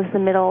 and that was the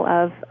middle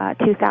of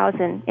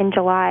 2000 in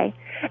July.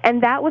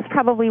 And that was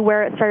probably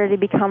where it started to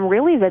become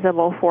really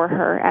visible for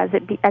her as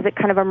it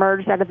kind of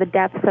emerged out of the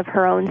depths of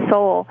her own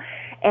soul.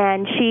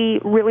 And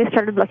she really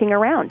started looking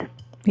around.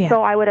 Yeah.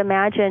 So I would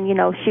imagine,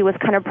 she was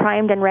kind of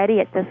primed and ready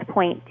at this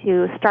point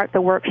to start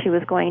the work she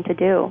was going to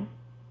do.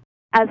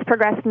 As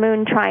progressed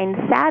moon trines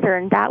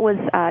Saturn, that was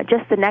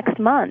just the next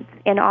month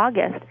in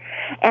August.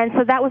 And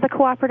so that was a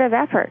cooperative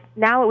effort.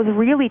 Now it was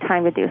really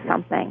time to do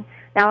something.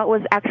 Now it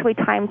was actually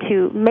time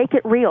to make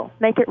it real,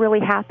 make it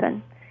really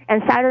happen.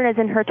 And Saturn is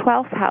in her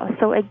 12th house.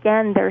 So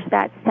again, there's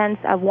that sense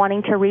of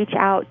wanting to reach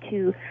out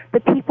to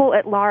the people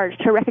at large,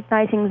 to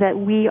recognizing that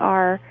we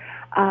are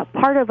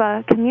part of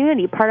a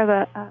community, part of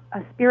a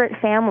spirit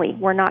family.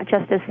 We're not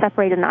just as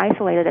separated and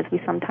isolated as we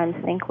sometimes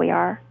think we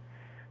are.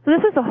 So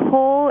this is a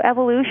whole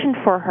evolution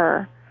for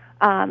her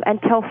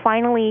until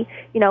finally,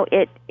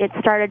 it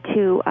started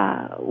to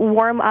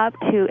warm up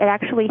to, it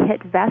actually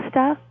hit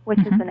Vesta, which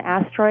is an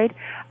asteroid.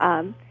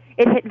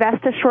 It hit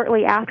Vesta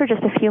shortly after,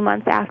 just a few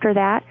months after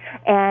that,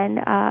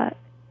 and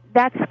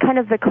that's kind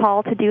of the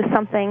call to do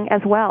something as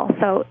well.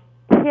 So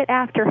hit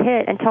after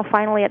hit until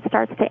finally it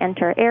starts to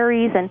enter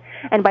Aries,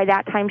 and by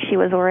that time she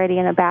was already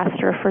an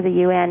ambassador for the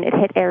UN. It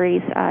hit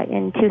Aries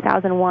in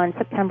 2001,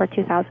 September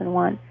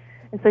 2001.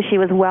 And so she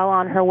was well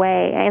on her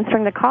way,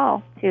 answering the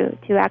call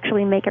to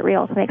actually make it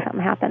real, to make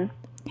something happen.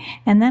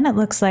 And then it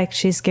looks like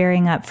she's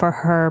gearing up for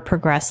her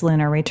progressed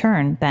lunar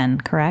return then,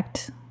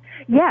 correct?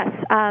 Yes,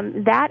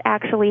 that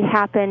actually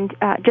happened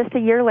just a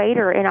year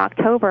later in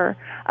October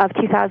of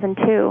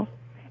 2002.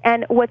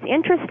 And what's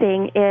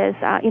interesting is,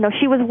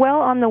 she was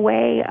well on the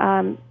way,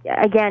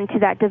 again, to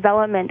that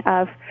development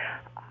of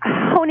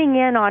honing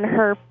in on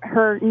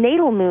her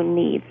natal moon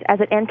needs. As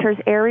it enters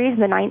Aries,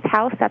 the 9th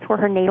house, that's where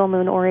her natal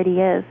moon already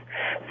is.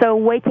 So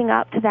waking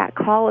up to that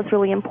call is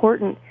really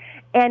important.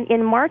 And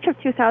in March of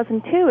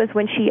 2002 is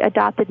when she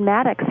adopted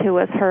Maddox, who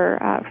was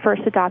her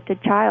first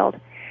adopted child.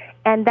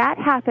 And that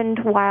happened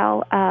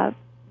while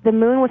the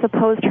moon was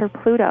opposed to her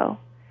Pluto.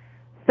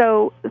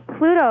 So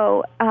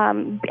Pluto,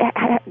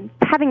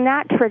 having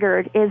that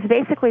triggered is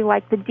basically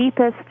like the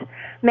deepest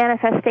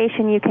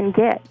manifestation you can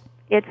get.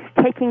 It's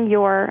taking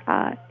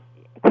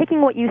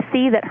what you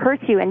see that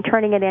hurts you and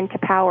turning it into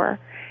power.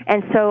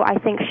 And so I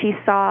think she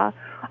saw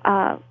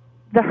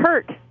the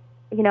hurt,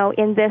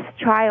 in this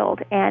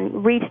child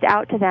and reached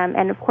out to them.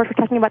 And of course, we're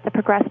talking about the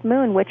progressed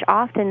moon, which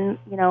often,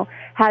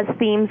 has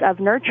themes of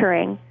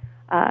nurturing.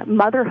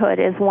 Motherhood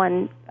is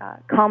one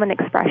common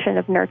expression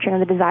of nurturing,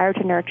 the desire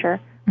to nurture.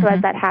 So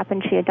as that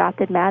happened, she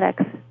adopted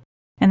Maddox.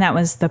 And that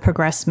was the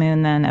progressed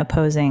moon then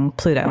opposing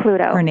Pluto,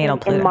 her natal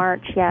Pluto. In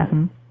March, yes,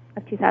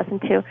 of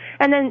 2002.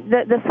 And then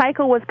the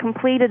cycle was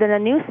completed and a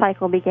new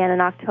cycle began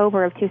in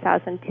October of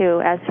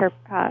 2002 as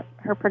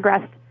her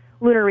progressed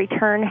lunar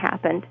return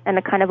happened and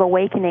a kind of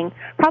awakening,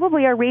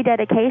 probably a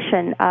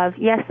rededication of,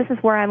 yes, this is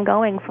where I'm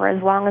going for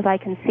as long as I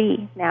can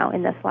see now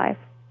in this life.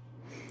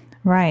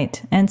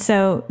 Right. And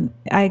so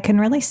I can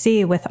really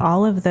see with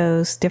all of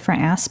those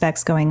different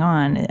aspects going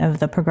on of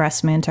the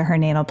progressed moon to her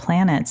natal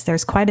planets,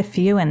 there's quite a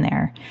few in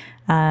there.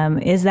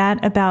 Is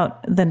that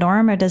about the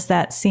norm, or does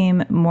that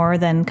seem more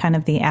than kind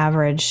of the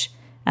average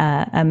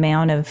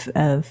amount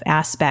of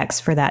aspects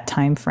for that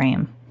time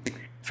frame?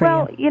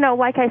 Well,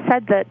 like I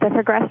said, the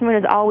progressed moon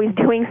is always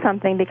doing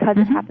something because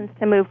it happens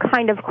to move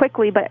kind of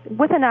quickly, but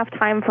with enough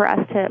time for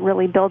us to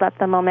really build up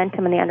the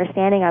momentum and the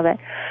understanding of it.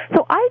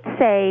 So I'd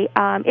say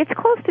it's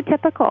close to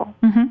typical.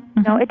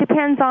 It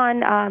depends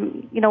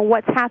on,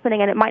 what's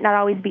happening, and it might not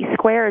always be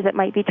squares. It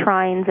might be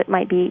trines. It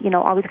might be,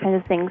 all these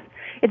kinds of things.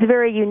 It's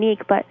very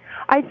unique, but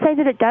I'd say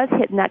that it does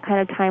hit in that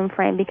kind of time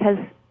frame because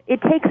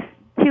it takes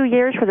 2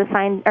 years for the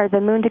sign or the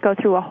moon to go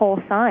through a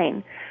whole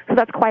sign. So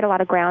that's quite a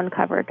lot of ground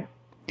covered.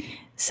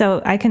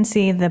 So I can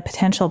see the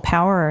potential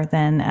power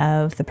then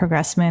of the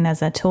progressed moon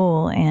as a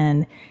tool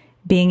and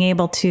being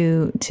able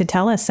to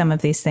tell us some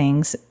of these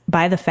things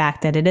by the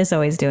fact that it is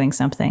always doing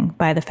something,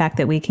 by the fact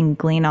that we can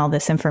glean all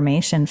this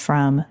information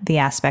from the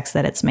aspects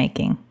that it's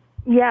making.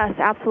 Yes,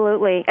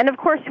 absolutely. And of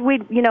course,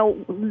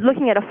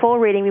 looking at a full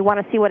reading, we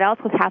want to see what else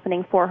was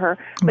happening for her.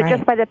 But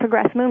just by the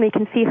progressed moon, we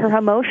can see her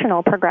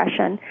emotional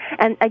progression.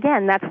 And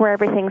again, that's where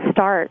everything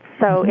starts.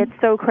 So it's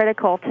so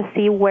critical to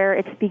see where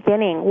it's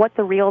beginning, what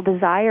the real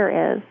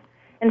desire is.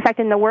 In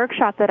fact, in the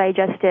workshop that I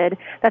just did,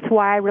 that's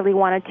why I really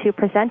wanted to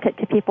present it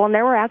to people. And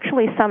there were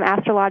actually some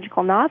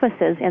astrological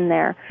novices in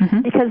there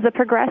because the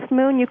progressed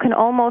moon, you can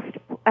almost,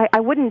 I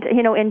wouldn't,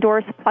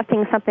 endorse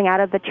plucking something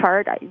out of the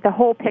chart. The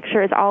whole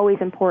picture is always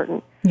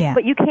important. Yeah.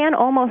 But you can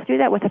almost do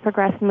that with the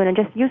progressed moon and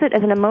just use it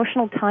as an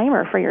emotional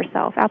timer for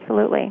yourself.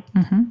 Absolutely.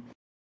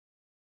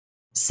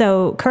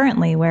 So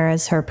currently, where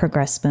is her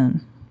progressed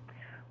moon?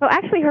 Well,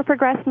 actually, her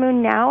progressed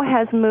moon now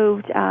has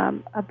moved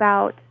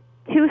about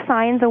 2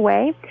 signs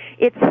away.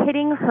 It's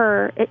hitting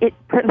her,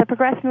 the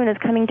progressed moon is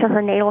coming to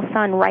her natal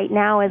sun right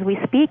now as we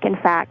speak, in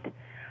fact.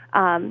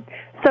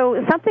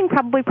 So something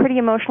probably pretty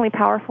emotionally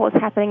powerful is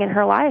happening in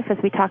her life as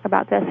we talk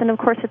about this. And of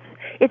course,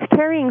 it's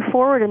carrying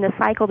forward in the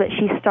cycle that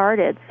she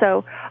started.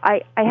 So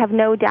I have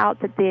no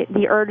doubt that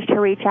the urge to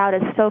reach out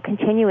is still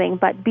continuing,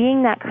 but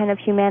being that kind of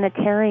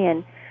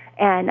humanitarian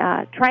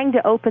and trying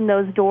to open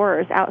those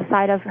doors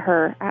outside of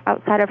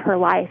her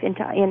life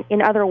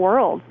in other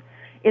worlds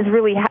is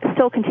really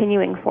still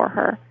continuing for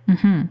her.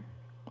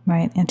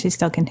 Right, and she's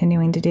still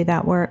continuing to do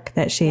that work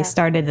that she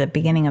started at the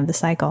beginning of the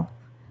cycle.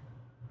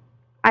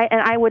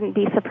 I wouldn't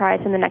be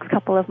surprised in the next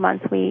couple of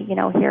months we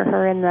hear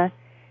her in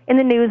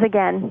the news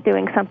again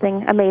doing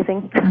something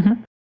amazing.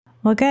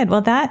 Well, good.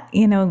 Well, that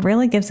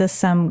really gives us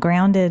some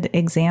grounded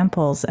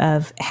examples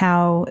of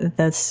how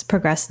this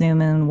progressed new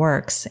moon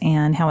works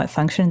and how it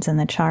functions in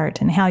the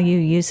chart and how you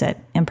use it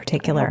in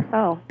particular.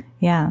 Oh.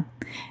 Yeah.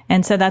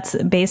 And so that's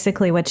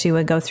basically what you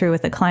would go through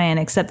with a client,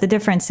 except the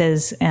difference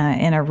is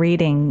in a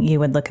reading, you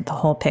would look at the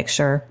whole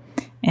picture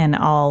and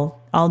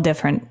all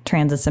different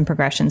transits and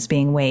progressions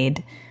being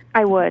weighed.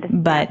 I would.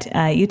 But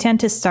you tend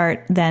to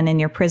start then in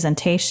your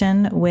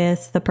presentation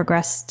with the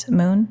progressed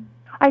moon?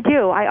 I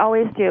do. I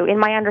always do, in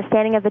my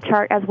understanding of the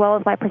chart as well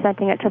as by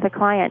presenting it to the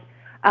client,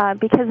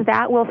 because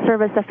that will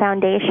serve as a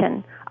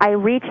foundation. I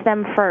reach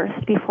them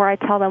first before I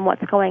tell them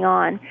what's going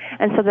on.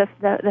 And so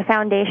the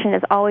foundation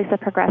is always the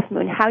progressed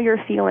moon. How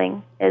you're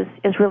feeling is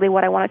really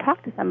what I want to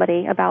talk to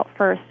somebody about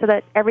first so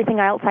that everything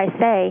else I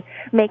say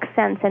makes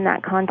sense in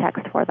that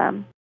context for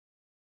them.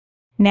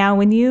 Now,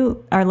 when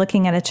you are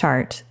looking at a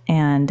chart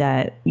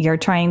and you're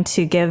trying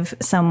to give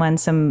someone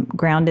some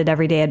grounded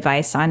everyday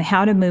advice on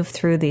how to move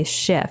through these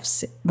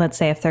shifts, let's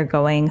say if they're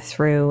going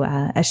through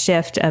a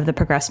shift of the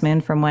progressed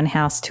moon from one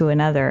house to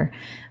another,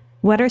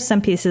 what are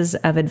some pieces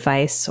of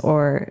advice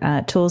or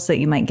tools that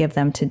you might give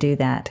them to do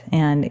that?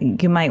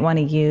 And you might want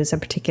to use a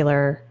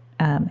particular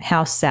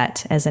house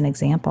set as an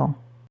example.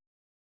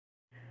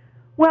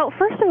 Well,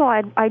 first of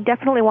all, I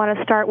definitely want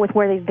to start with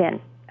where they've been.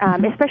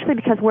 Especially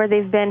because where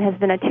they've been has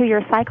been a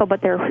 2-year cycle,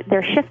 but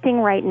they're shifting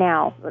right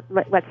now,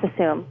 let's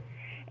assume.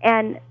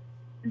 And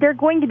they're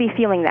going to be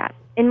feeling that.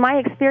 In my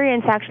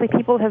experience, actually,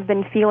 people have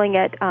been feeling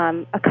it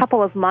a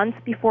couple of months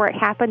before it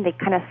happened. They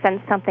kind of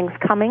sense something's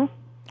coming.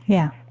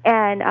 Yeah.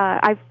 And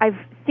I've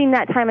seen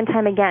that time and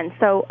time again.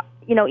 So,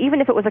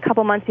 even if it was a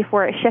couple months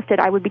before it shifted,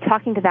 I would be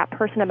talking to that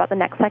person about the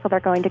next cycle they're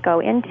going to go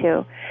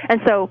into.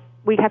 And so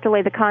we have to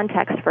lay the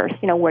context first,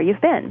 where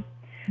you've been.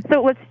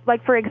 So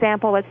for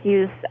example, let's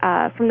use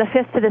from the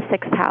 5th to the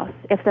 6th house.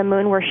 If the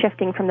moon were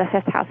shifting from the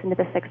 5th house into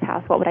the 6th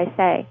house, what would I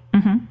say?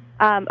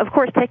 Of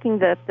course, taking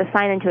the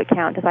sign into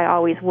account, as I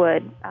always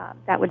would,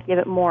 that would give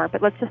it more.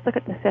 But let's just look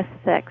at the 5th,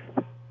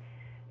 6th.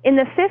 In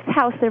the 5th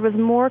house, there was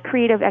more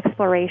creative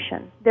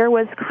exploration. There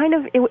was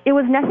it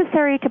was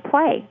necessary to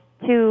play,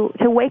 to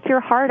wake your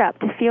heart up,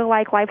 to feel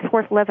like life's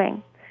worth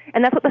living.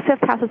 And that's what the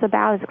 5th house is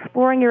about, is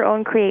exploring your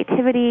own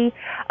creativity,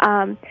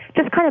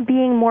 just kind of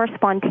being more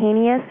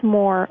spontaneous,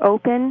 more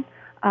open,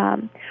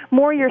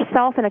 more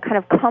yourself in a kind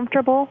of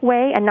comfortable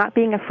way and not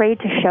being afraid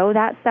to show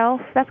that self.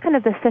 That's kind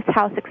of the 5th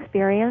house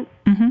experience.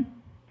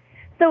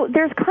 So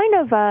there's kind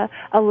of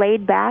a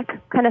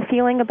laid-back kind of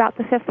feeling about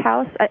the 5th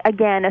house.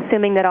 Again,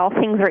 assuming that all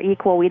things are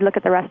equal, we'd look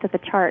at the rest of the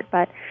chart.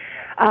 But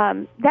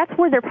that's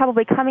where they're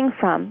probably coming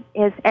from,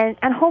 and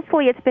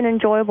hopefully it's been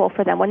enjoyable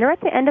for them. When they're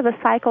at the end of a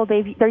cycle,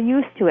 they're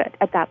used to it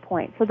at that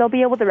point, so they'll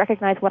be able to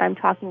recognize what I'm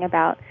talking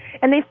about,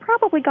 and they've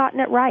probably gotten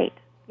it right.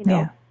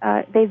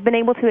 They've been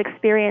able to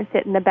experience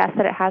it in the best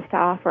that it has to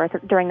offer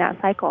during that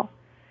cycle.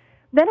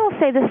 Then I'll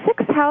say the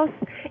 6th house,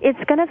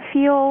 it's going to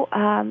feel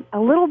a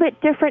little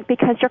bit different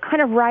because you're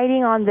kind of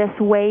riding on this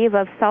wave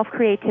of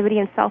self-creativity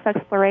and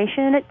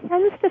self-exploration, and it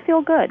tends to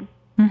feel good.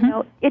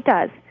 It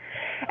does.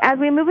 As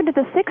we move into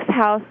the 6th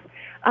house,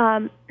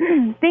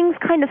 things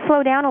kind of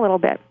slow down a little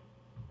bit.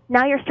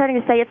 Now you're starting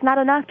to say, it's not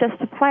enough just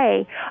to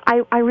play.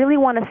 I really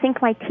want to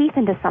sink my teeth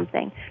into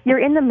something. You're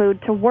in the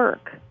mood to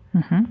work.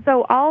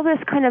 So all this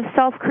kind of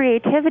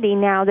self-creativity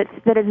now that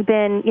has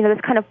been,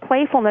 this kind of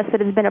playfulness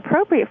that has been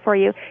appropriate for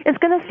you is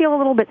going to feel a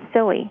little bit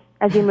silly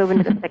as you move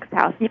into the 6th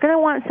house. You're going to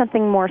want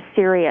something more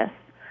serious,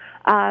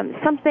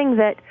 something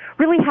that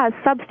really has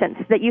substance,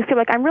 that you feel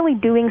like I'm really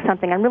doing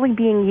something, I'm really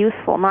being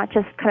useful, not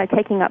just kind of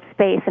taking up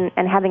space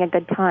and having a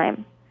good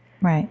time.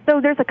 Right.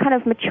 So there's a kind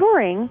of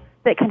maturing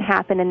that can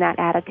happen in that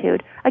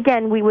attitude.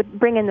 Again, we would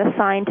bring in the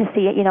sign to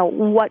see,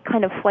 what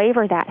kind of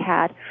flavor that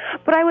had.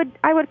 But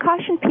I would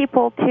caution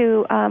people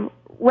to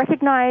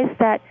recognize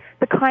that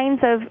the kinds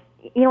of,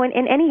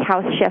 in any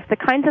house shift, the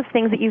kinds of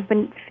things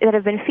that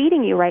have been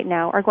feeding you right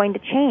now are going to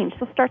change.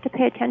 So start to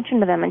pay attention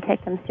to them and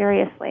take them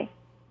seriously.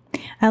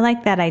 I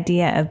like that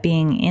idea of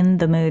being in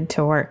the mood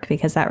to work,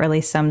 because that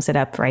really sums it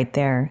up right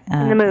there.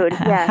 In the mood,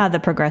 yeah. How the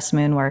progressed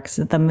moon works,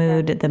 the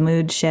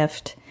mood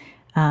shift.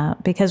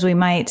 Because we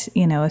might,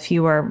 if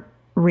you were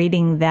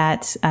reading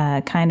that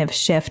kind of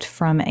shift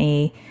from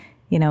a,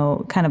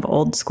 kind of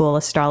old school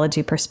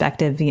astrology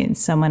perspective,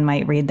 someone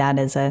might read that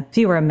as if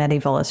you were a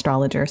medieval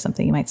astrologer or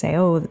something, you might say,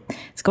 oh,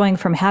 it's going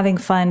from having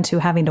fun to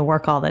having to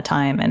work all the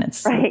time, and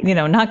it's, right.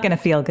 Not going to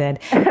feel good.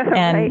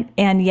 And, right.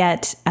 and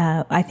yet,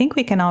 I think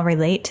we can all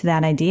relate to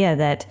that idea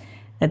that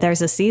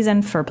there's a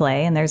season for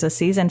play and there's a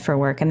season for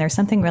work, and there's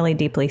something really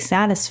deeply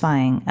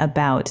satisfying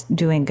about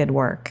doing good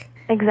work.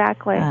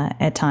 Exactly.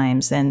 At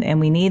times.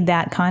 And we need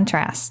that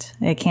contrast.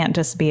 It can't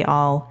just be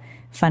all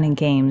fun and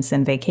games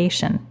and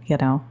vacation,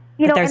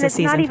 But there's a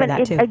season for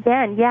that too.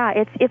 Again,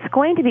 it's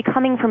going to be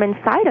coming from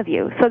inside of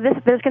you. So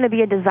there's going to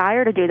be a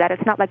desire to do that.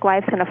 It's not like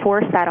life's going to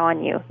force that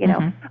on you.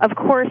 Of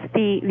course,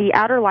 the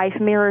outer life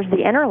mirrors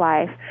the inner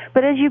life.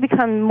 But as you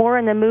become more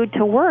in the mood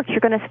to work, you're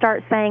going to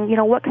start saying,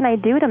 what can I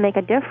do to make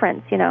a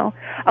difference?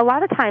 A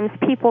lot of times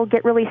people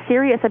get really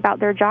serious about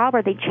their job,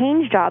 or they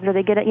change jobs, or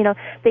they get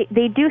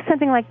they do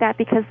something like that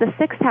because the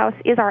 6th house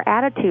is our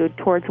attitude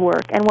towards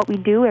work and what we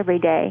do every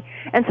day.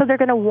 And so they're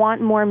going to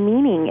want more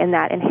meaning in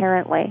that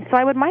inherently. So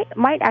I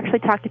might actually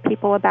talk to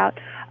people about,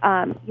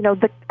 I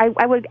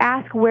would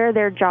ask where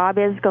their job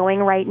is going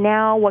right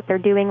now, what they're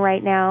doing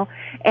right now,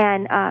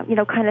 and,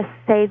 kind of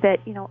say that,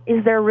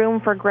 is there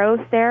room for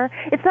growth there?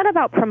 It's not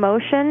about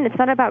promotion. It's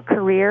not about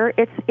career.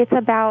 It's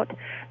about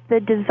the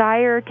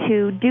desire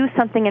to do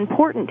something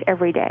important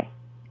every day.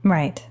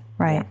 Right.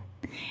 Yeah.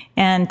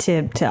 And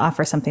to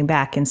offer something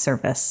back in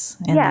service,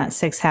 in that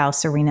 6th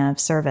house arena of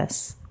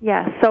service.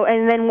 Yeah. So,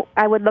 and then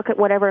I would look at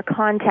whatever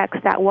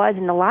context that was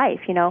in the life.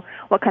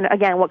 What kind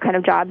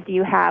of jobs do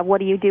you have? What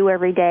do you do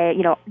every day?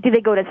 Do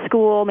they go to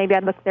school? Maybe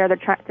I'd look there.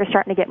 They're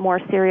starting to get more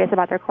serious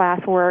about their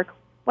classwork.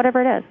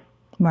 Whatever it is.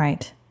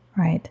 Right.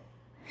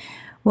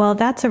 Well,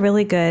 that's a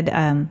really good,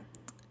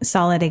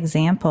 solid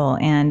example.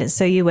 And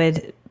so you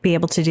would be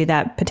able to do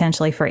that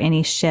potentially for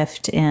any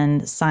shift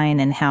in sign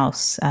and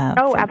house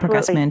from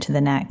progressed moon to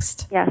the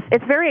next. Yes.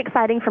 It's very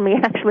exciting for me,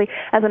 actually,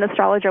 as an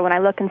astrologer, when I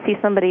look and see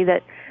somebody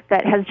that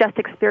has just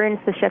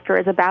experienced the shift or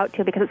is about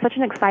to, because it's such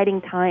an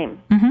exciting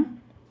time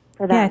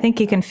for them. Yeah, I think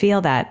you can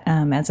feel that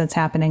as it's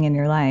happening in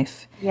your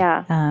life.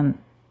 Yeah.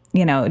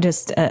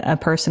 Just a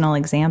personal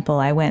example.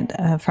 I went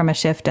from a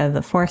shift of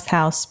the 4th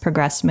house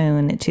progressed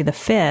moon to the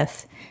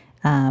 5th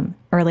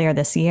earlier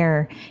this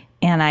year.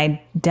 And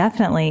I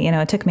definitely,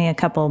 it took me a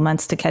couple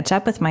months to catch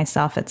up with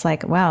myself. It's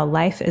like, wow,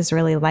 life is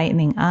really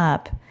lightening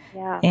up.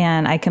 Yeah.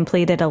 And I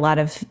completed a lot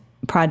of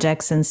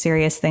projects and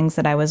serious things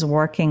that I was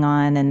working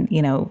on, and,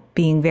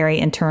 being very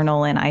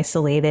internal and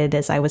isolated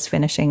as I was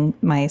finishing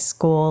my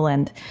school.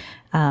 And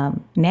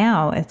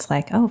now it's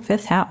like, oh,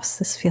 fifth house,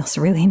 this feels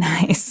really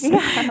nice.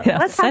 Yeah,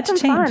 let's have some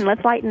fun.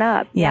 Let's lighten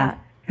up. Yeah.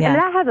 And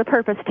that has a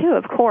purpose too,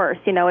 of course.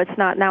 It's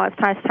not now it's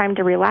time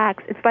to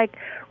relax. It's like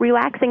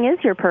relaxing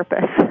is your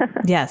purpose.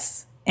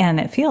 Yes. And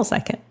it feels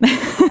like it.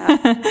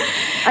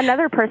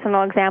 Another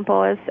personal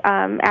example is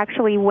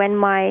actually when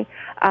my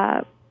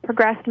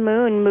progressed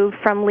moon moved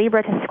from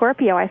Libra to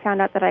Scorpio, I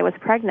found out that I was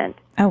pregnant.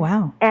 Oh,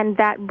 wow. And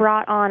that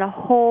brought on a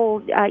whole,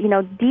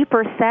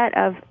 deeper set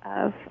of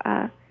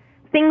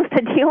things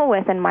to deal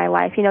with in my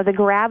life. The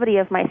gravity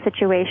of my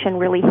situation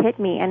really hit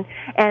me.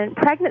 And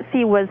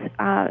pregnancy was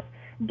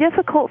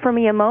difficult for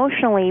me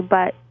emotionally,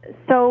 but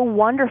so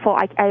wonderful.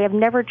 I have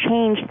never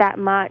changed that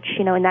much,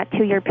 in that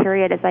 2-year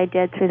period as I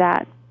did through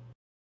that.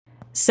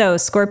 So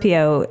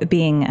Scorpio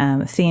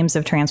being themes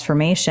of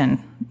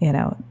transformation,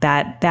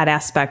 that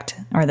aspect,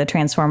 or the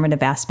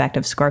transformative aspect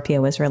of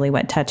Scorpio, was really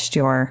what touched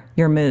your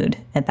mood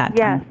at that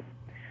time.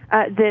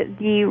 Yes.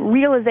 The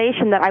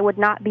realization that I would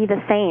not be the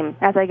same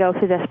as I go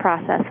through this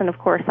process, and of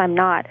course I'm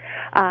not.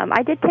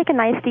 I did take a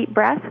nice deep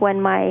breath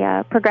when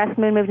my progressed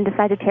moon moved into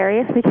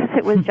Sagittarius, because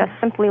it was just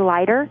simply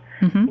lighter.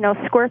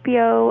 Mm-hmm.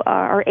 Scorpio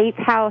or 8th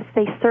house,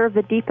 they serve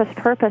the deepest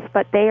purpose,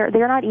 but they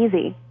are not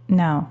easy.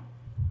 No.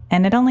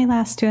 And it only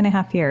lasts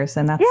 2.5 years,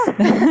 and that's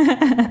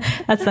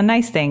that's the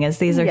nice thing, is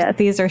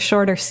these are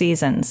shorter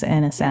seasons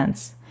in a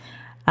sense.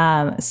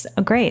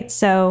 Great.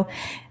 So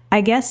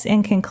I guess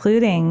in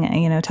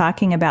concluding,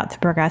 talking about the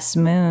progressed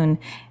moon,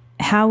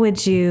 how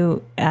would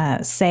you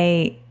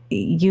say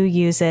you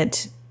use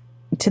it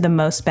to the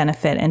most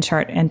benefit in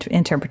chart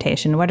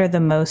interpretation? What are the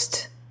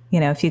most,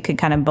 if you could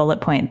kind of bullet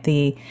point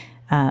the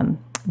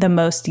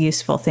most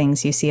useful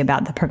things you see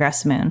about the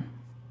progressed moon?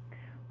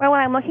 Well, when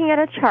I'm looking at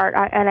a chart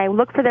and I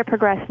look for their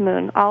progressed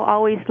moon, I'll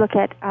always look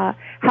at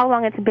how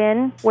long it's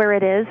been, where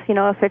it is,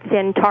 if it's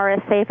in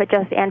Taurus, say if it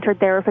just entered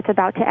there, if it's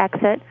about to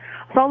exit.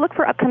 So I'll look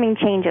for upcoming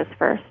changes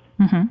first.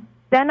 Mm-hmm.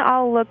 Then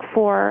I'll look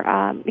for,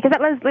 because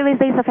that really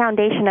lays the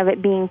foundation of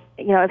it being,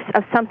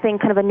 of something,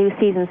 kind of a new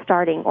season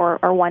starting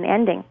or one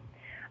ending.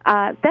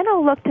 Then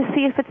I'll look to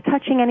see if it's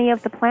touching any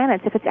of the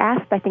planets, if it's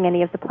aspecting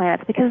any of the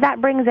planets, because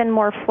that brings in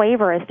more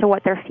flavor as to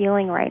what they're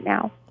feeling right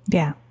now.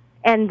 Yeah.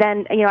 And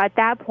then, at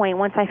that point,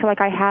 once I feel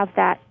like I have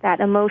that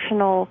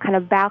emotional kind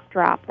of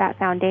backdrop, that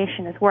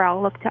foundation, is where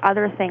I'll look to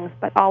other things,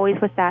 but always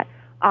with that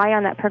eye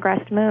on that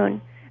progressed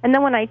moon. And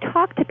then when I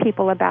talk to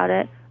people about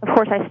it, of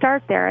course, I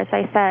start there, as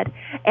I said,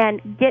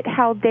 and get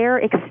how they're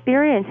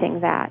experiencing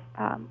that.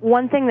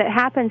 One thing that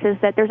happens is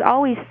that there's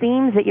always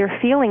themes that you're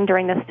feeling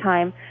during this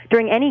time,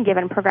 during any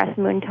given progressed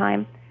moon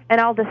time, and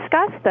I'll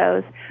discuss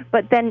those,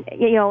 but then,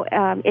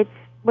 it's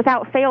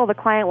without fail, the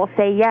client will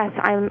say, yes,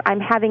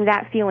 I'm having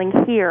that feeling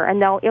here, and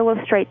they'll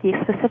illustrate the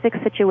specific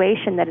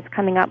situation that is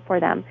coming up for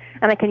them.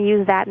 And I can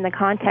use that in the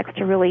context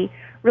to really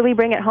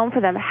bring it home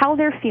for them, how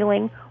they're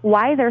feeling,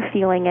 why they're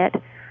feeling it,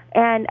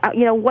 and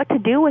what to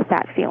do with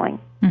that feeling.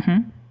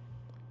 Mm-hmm.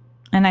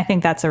 And I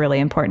think that's a really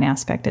important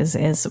aspect,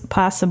 is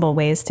possible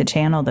ways to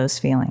channel those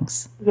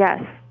feelings. Yes.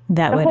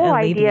 That would alleviate the whole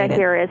idea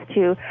here is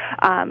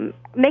to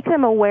make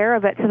them aware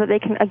of it so that they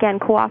can, again,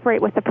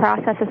 cooperate with the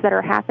processes that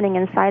are happening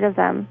inside of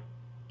them.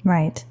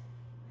 Right.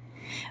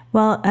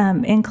 Well,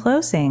 in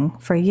closing,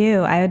 for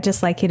you, I would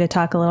just like you to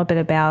talk a little bit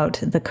about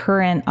the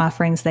current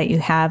offerings that you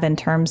have in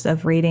terms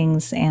of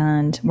readings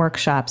and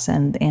workshops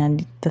and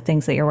the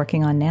things that you're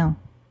working on now.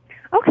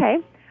 Okay.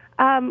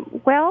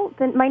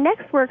 My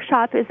next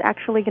workshop is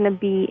actually going to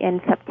be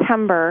in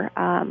September.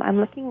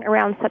 I'm looking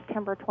around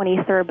September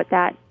 23rd, but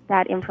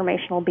that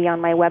information will be on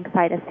my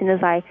website as soon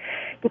as I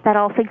get that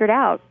all figured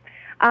out.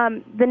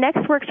 The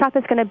next workshop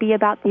is going to be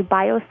about the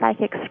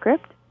biopsychic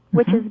script,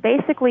 which is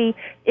basically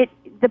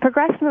the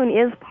progressed moon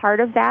is part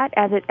of that,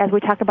 as we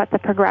talk about the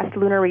progressed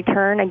lunar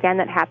return, again,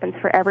 that happens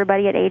for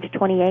everybody at age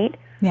 28.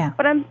 Yeah.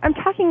 But I'm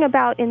talking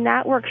about in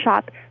that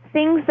workshop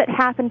things that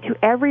happen to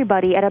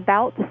everybody at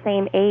about the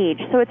same age.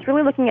 So it's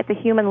really looking at the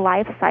human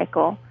life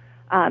cycle,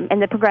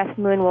 and the progressed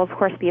moon will, of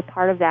course, be a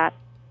part of that.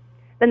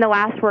 Then the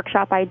last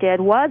workshop I did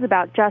was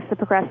about just the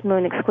progressed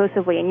moon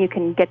exclusively, and you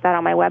can get that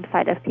on my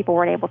website. If people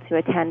weren't able to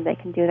attend, they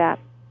can do that.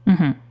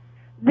 Mm-hmm.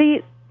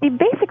 The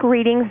basic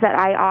readings that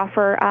I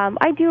offer,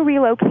 I do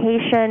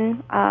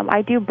relocation,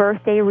 I do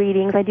birthday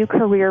readings, I do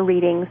career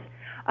readings.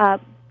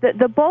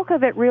 The bulk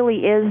of it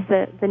really is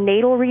the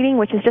natal reading,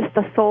 which is just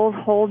the soul's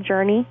whole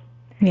journey.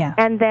 Yeah.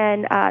 And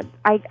then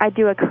I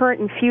do a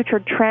current and future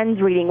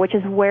trends reading, which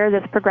is where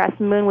this progressed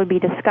moon would be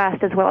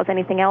discussed, as well as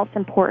anything else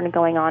important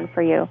going on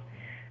for you.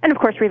 And, of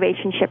course,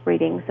 relationship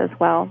readings as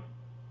well.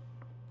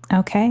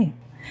 Okay.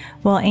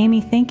 Well,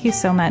 Amy, thank you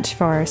so much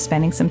for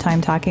spending some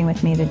time talking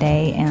with me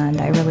today,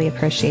 and I really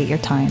appreciate your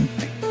time.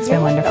 It's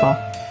been wonderful.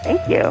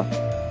 Thank you.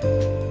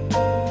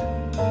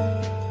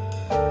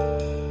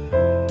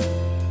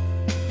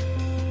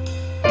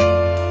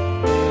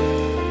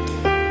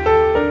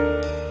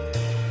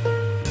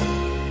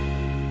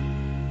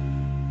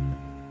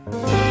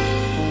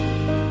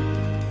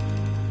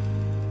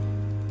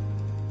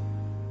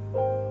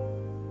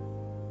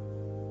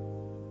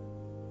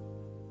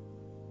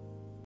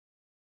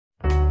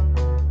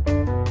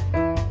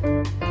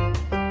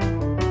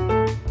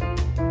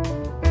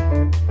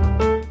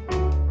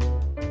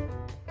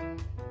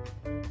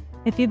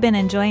 If you've been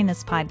enjoying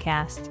this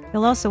podcast,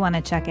 you'll also want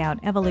to check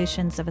out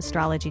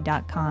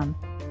evolutionsofastrology.com.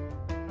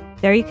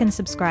 There you can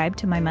subscribe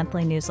to my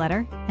monthly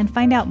newsletter and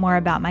find out more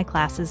about my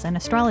classes and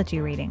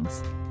astrology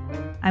readings.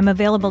 I'm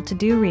available to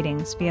do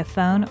readings via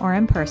phone or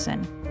in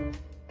person,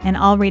 and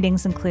all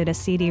readings include a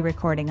CD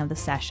recording of the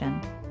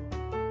session.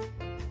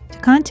 To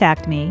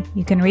contact me,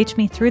 you can reach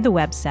me through the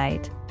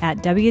website at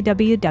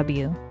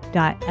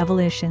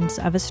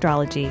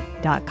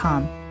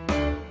www.evolutionsofastrology.com.